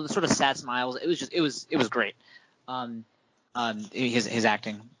like so the sort of sad smiles. It was just it was great, his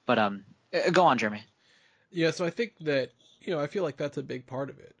acting. But go on, Jeremy. Yeah, so I think that I feel like that's a big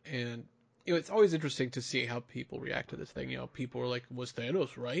part of it, and it's always interesting to see how people react to this thing. People are like, "Was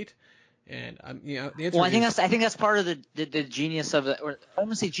Thanos right?" And the answer Well, is I think that's part of the genius of it, or I don't want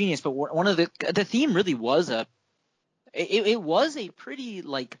to say genius, but one of the theme really was it was a pretty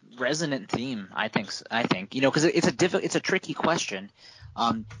like resonant theme. I think because it's a tricky question.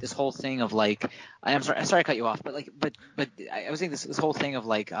 This whole thing of like, I'm sorry I cut you off, but I was thinking this whole thing of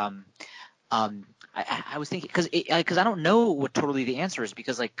like I was thinking because I don't know what totally the answer is,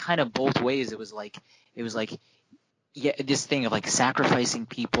 because like kind of both ways it was like yeah, this thing of like sacrificing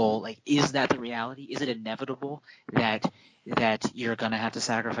people, like, is that the reality? Is it inevitable that you're gonna have to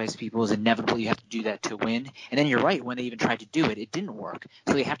sacrifice people? Is it inevitable you have to do that to win? And then you're right, when they even tried to do it, it didn't work.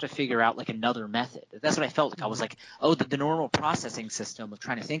 So they have to figure out like another method. That's what I felt like. I was like, oh, the normal processing system of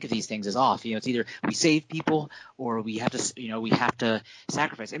trying to think of these things is off. It's either we save people or we have to we have to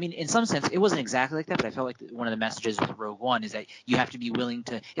sacrifice. I mean, in some sense, it wasn't exactly like that, but I felt like one of the messages with Rogue One is that you have to be willing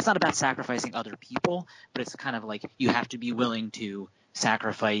to. It's not about sacrificing other people, but it's kind of like you have to be willing to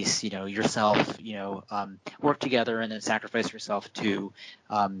sacrifice, yourself, work together and then sacrifice yourself to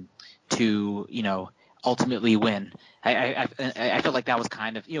ultimately win. I felt like that was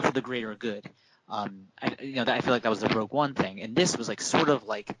kind of, for the greater good. I feel like that was the Rogue One thing, and this was like sort of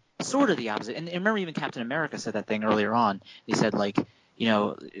the opposite. And remember, even Captain America said that thing earlier on. He said like,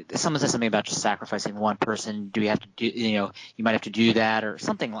 someone said something about just sacrificing one person. Do we have to do, you might have to do that or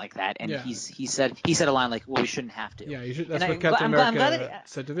something like that. And Yeah. he said a line like, well, we shouldn't have to. yeah, you should. That's And what Captain America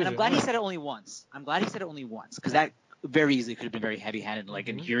said to and Vision. I'm glad he yeah. said it only once. Because that very easily could have been very heavy-handed. Like,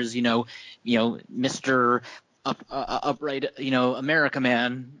 and here's Mr. Upright, America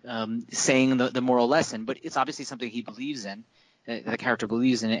man, saying the moral lesson. But it's obviously something he believes in. The character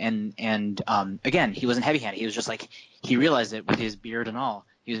believes in it, and again, he wasn't heavy-handed. He was just like, he realized it with his beard and all.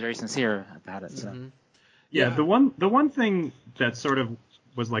 He was very sincere about it. So. Yeah, the one thing that sort of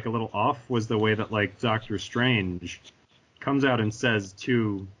was like a little off was the way that like Doctor Strange comes out and says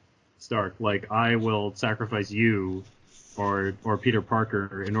to Stark, like, I will sacrifice you or Peter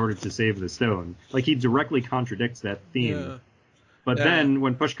Parker in order to save the stone. Like, he directly contradicts that theme. Yeah. But then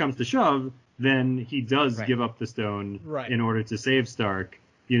when push comes to shove, then he does give up the stone in order to save Stark,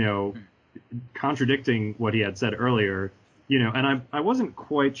 contradicting what he had said earlier, and I wasn't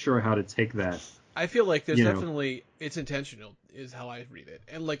quite sure how to take that. I feel like there's definitely, it's intentional, is how I read it.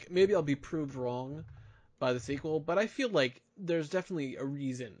 And like, maybe I'll be proved wrong by the sequel, but I feel like there's definitely a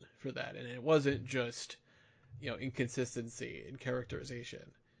reason for that, and it wasn't just, inconsistency in characterization.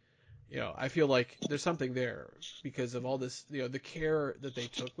 I feel like there's something there because of all this, the care that they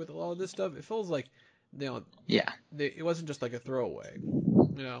took with a lot of this stuff. It feels like, it wasn't just like a throwaway.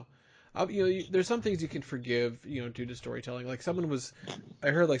 There's some things you can forgive, due to storytelling. Like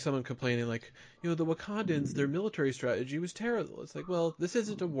I heard like someone complaining, like, the Wakandans, their military strategy was terrible. It's like, well, this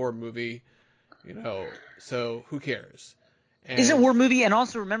isn't a war movie, so who cares? It's a war movie, and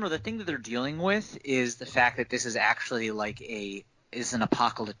also remember the thing that they're dealing with is the fact that this is actually like is an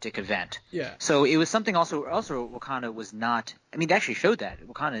apocalyptic event. Yeah. So it was something also Wakanda was not. I mean, they actually showed that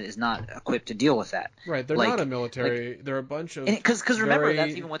Wakanda is not equipped to deal with that. Right. They're not a military. They're a bunch of because remember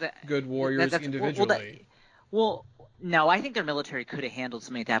that's even what good warriors individually. Well, no, I think their military could have handled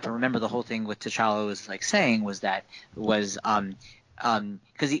something like that. But remember, the whole thing with T'Challa was like saying was because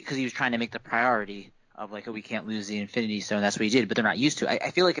he was trying to make the priority of like, oh, we can't lose the Infinity Stone. That's what he did. But they're not used to it.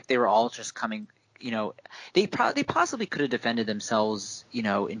 I feel like if they were all just coming. They possibly could have defended themselves,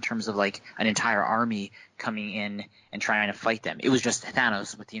 in terms of like an entire army coming in and trying to fight them. It was just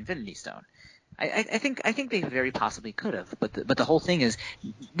Thanos with the Infinity Stone. I think they very possibly could have, but the whole thing is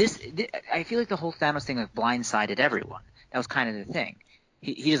this. I feel like the whole Thanos thing like blindsided everyone. That was kind of the thing.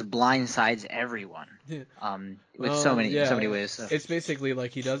 he just blindsides everyone. With so many ways. So. It's basically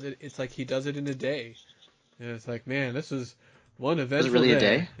like he does it. It's like he does it in a day. And it's like, man, this is one eventful Was it really day. a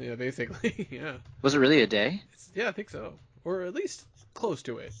day? Yeah, basically. Yeah. Was it really a day? Yeah, I think so, or at least close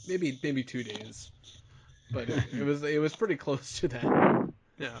to it. Maybe 2 days, but it was pretty close to that.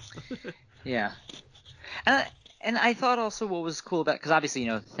 Yeah. Yeah. And I thought also what was cool about, because obviously,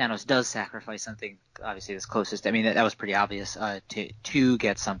 Thanos does sacrifice something, obviously that's closest. I mean, that was pretty obvious to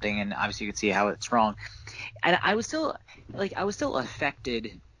get something, and obviously you could see how it's wrong. And I was still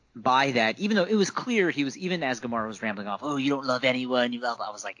affected by that, even though it was clear he was, even as Gamora was rambling off, oh, you don't love anyone, you love, I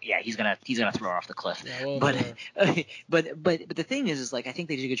was like, yeah, he's gonna throw her off the cliff. Yeah, well, but, sure. but the thing is like, I think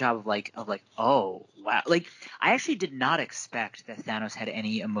they did a good job of like, oh wow, like I actually did not expect that Thanos had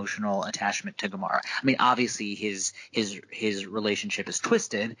any emotional attachment to Gamora. I mean, obviously his relationship is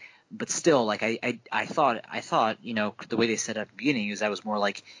twisted, but still, like I thought, the way they set up at the beginning is that was more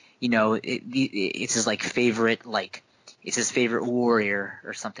like, it's his like favorite, like it's his favorite warrior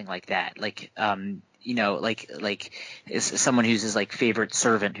or something like that. Like, like it's someone who's his like favorite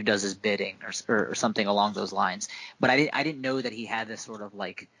servant who does his bidding or something along those lines. But I didn't know that he had this sort of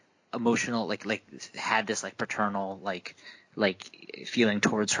like emotional, like had this like paternal like feeling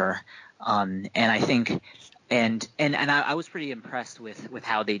towards her. And I think, and I was pretty impressed with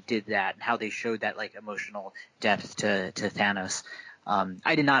how they did that and how they showed that like emotional depth to Thanos.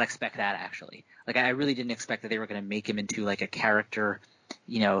 I did not expect that, actually. Like, I really didn't expect that they were going to make him into like a character,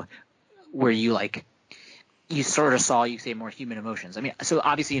 where you sort of saw, you say, more human emotions. I mean, so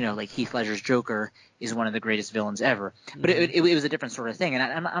obviously, like Heath Ledger's Joker is one of the greatest villains ever, but it was a different sort of thing. And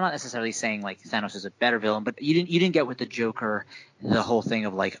I'm not necessarily saying like Thanos is a better villain, but you didn't get with the Joker the whole thing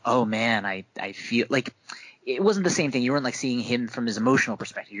of like, oh man, I feel like. It wasn't the same thing. You weren't like seeing him from his emotional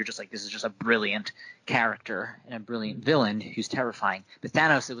perspective. You're just like, this is just a brilliant character and a brilliant villain who's terrifying. But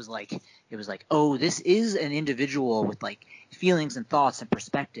Thanos, it was like, oh, this is an individual with like feelings and thoughts and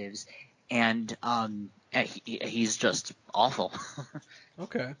perspectives, and he's just awful.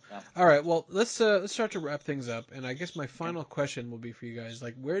 Okay. Yeah. All right. Well, let's start to wrap things up. And I guess my final question will be for you guys: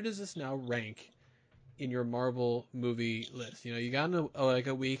 like, where does this now rank in your Marvel movie list? You got like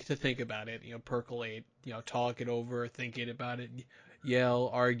a week to think about it. Percolate. Talk it over, thinking about it, yell,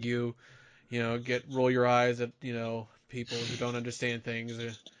 argue. Roll your eyes at people who don't understand things.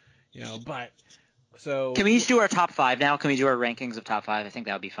 But so Can we each do our top 5 now? Can we do our rankings of top 5? I think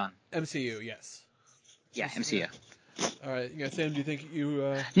that would be fun. MCU, yes. Yeah, MCU. Yeah. All right, Sam. Do you think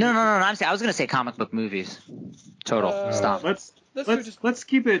you? No. I was gonna say comic book movies. Total. Stop. Let's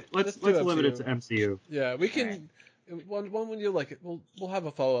keep it. Let's limit it to MCU. Yeah, we can. One when you like it, we'll have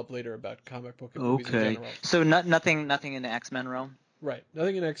a follow up later about comic book movies in general. So nothing in the X-Men realm. Right,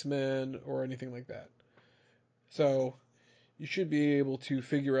 nothing in X-Men or anything like that. So you should be able to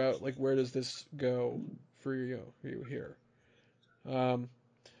figure out like where does this go for you here.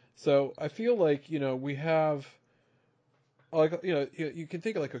 So I feel like we have. Like you can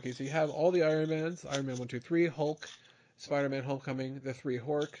think of like, okay, so you have all the Iron Mans, Iron Man 1, 2, 3, Hulk, Spider-Man, Homecoming, the 3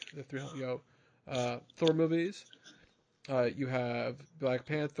 Thor movies. You have Black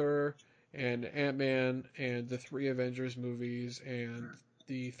Panther and Ant-Man and the 3 Avengers movies and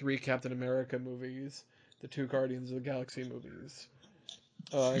the 3 Captain America movies, the 2 Guardians of the Galaxy movies,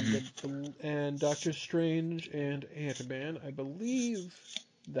 and Doctor Strange and Ant-Man. I believe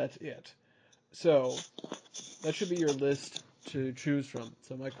that's it. So that should be your list to choose from.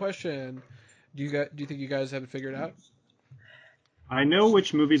 So my question, do you think you guys have it figured out? I know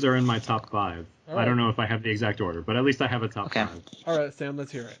which movies are in my top 5. All right. I don't know if I have the exact order, but at least I have a top 5. All right, Sam,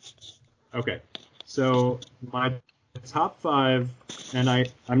 let's hear it. Okay. So my top 5, and I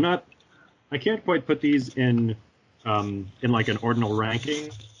can't quite put these in like an ordinal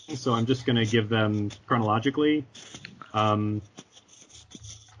ranking, so I'm just going to give them chronologically.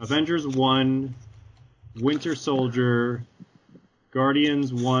 Avengers 1, Winter Soldier,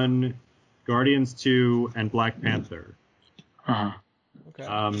 Guardians 1, Guardians 2, and Black Panther. Uh-huh.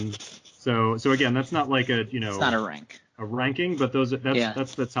 Okay. So again, that's not like it's not a rank. A ranking, but that's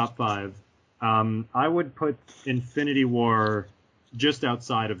the top 5. I would put Infinity War just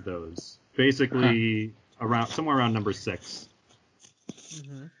outside of those, basically somewhere around number 6.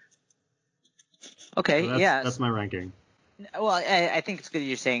 Mm-hmm. Okay, so that's my ranking. Well, I think it's good that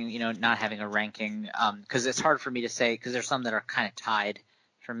you're saying, not having a ranking, because it's hard for me to say, because there's some that are kind of tied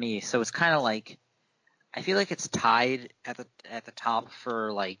for me. So it's kind of like, I feel like it's tied at the top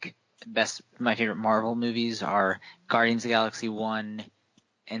for like my favorite Marvel movies are Guardians of the Galaxy 1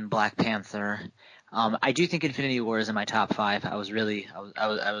 and Black Panther. I do think Infinity War is in my top 5. I was really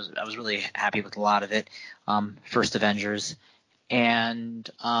happy with a lot of it. First Avengers. and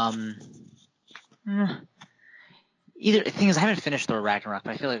either thing is I haven't finished Thor Ragnarok,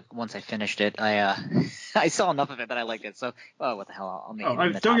 but I feel like once I finished it, I I saw enough of it that I liked it. So, what the hell? I'll make it in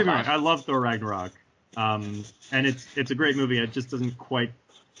the Don't top get me wrong, 5. I love Thor Ragnarok, and it's a great movie. It just doesn't quite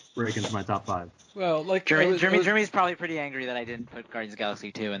break into my top 5. Well, like Jeremy's probably pretty angry that I didn't put Guardians of the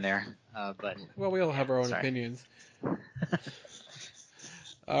Galaxy 2 in there, but well, we all have our own sorry. opinions.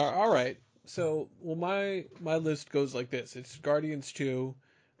 All right. So, well, my list goes like this: it's Guardians 2,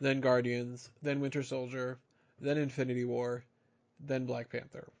 then Guardians, then Winter Soldier, then Infinity War, then Black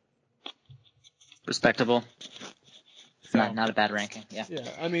Panther. Respectable. So, Not a bad ranking. Yeah. yeah,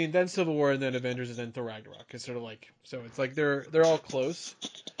 I mean, then Civil War, and then Avengers, and then Thor Ragnarok. It's sort of like, so it's like they're all close,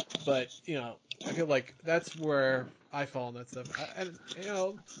 but I feel like that's where I fall in that stuff. And I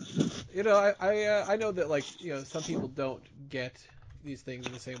know that like some people don't get these things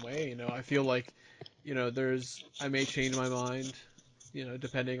in the same way. I feel like I may change my mind,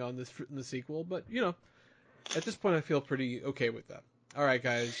 depending on the sequel, but at this point I feel pretty okay with that. All right,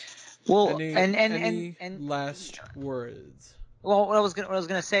 guys. Well, Any last words? Well, what I was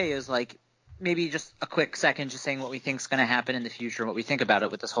gonna say is like maybe just a quick second, just saying what we think's gonna happen in the future, what we think about it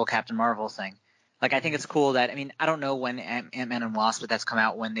with this whole Captain Marvel thing. Like I think it's cool that I don't know when Ant-Man and Wasp, but that's come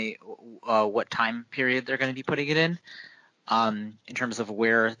out when they what time period they're going to be putting it in terms of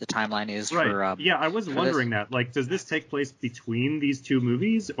where the timeline is Right. for. Yeah, I was wondering that. Like, does this take place between these two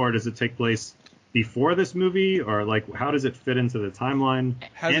movies, or does it take place before this movie, or like how does it fit into the timeline?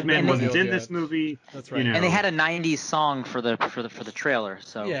 Ant-Man wasn't in this movie. That's right. And they had a '90s song for the trailer,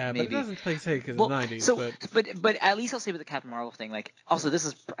 so yeah, maybe. But it doesn't take place in the '90s. So, but at least I'll say with the Captain Marvel thing, like also this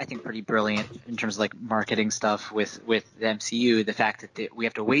is I think pretty brilliant in terms of like marketing stuff with the MCU. The fact that we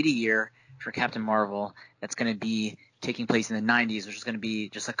have to wait a year for Captain Marvel that's going to be taking place in the '90s, which is going to be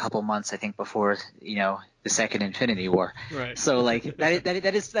just a couple months I think before the second Infinity War. Right. So like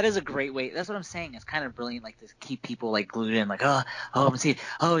that is a great way. That's what I'm saying. It's kind of brilliant, like to keep people like glued in, like I'm see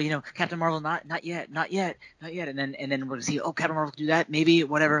Captain Marvel not yet, and then we'll see Captain Marvel can do that, maybe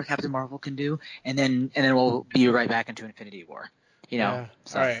whatever Captain Marvel can do, and then we'll be right back into Infinity War. Yeah.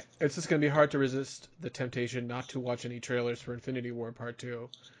 So. All right. It's just going to be hard to resist the temptation not to watch any trailers for Infinity War Part 2.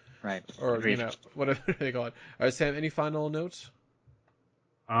 Right. Or Agreed. whatever they call it. All right, Sam. Any final notes?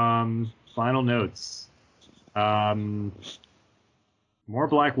 Final notes. More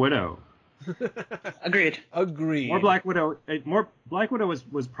Black Widow. Agreed. More Black Widow. Black Widow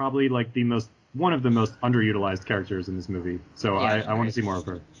was probably like one of the most underutilized characters in this movie. So yeah, I want to see more of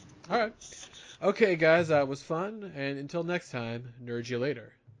her. All right. Okay, guys, that was fun. And until next time, nerd you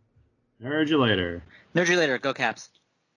later. Nerd you later. Nerd you later. Go Caps.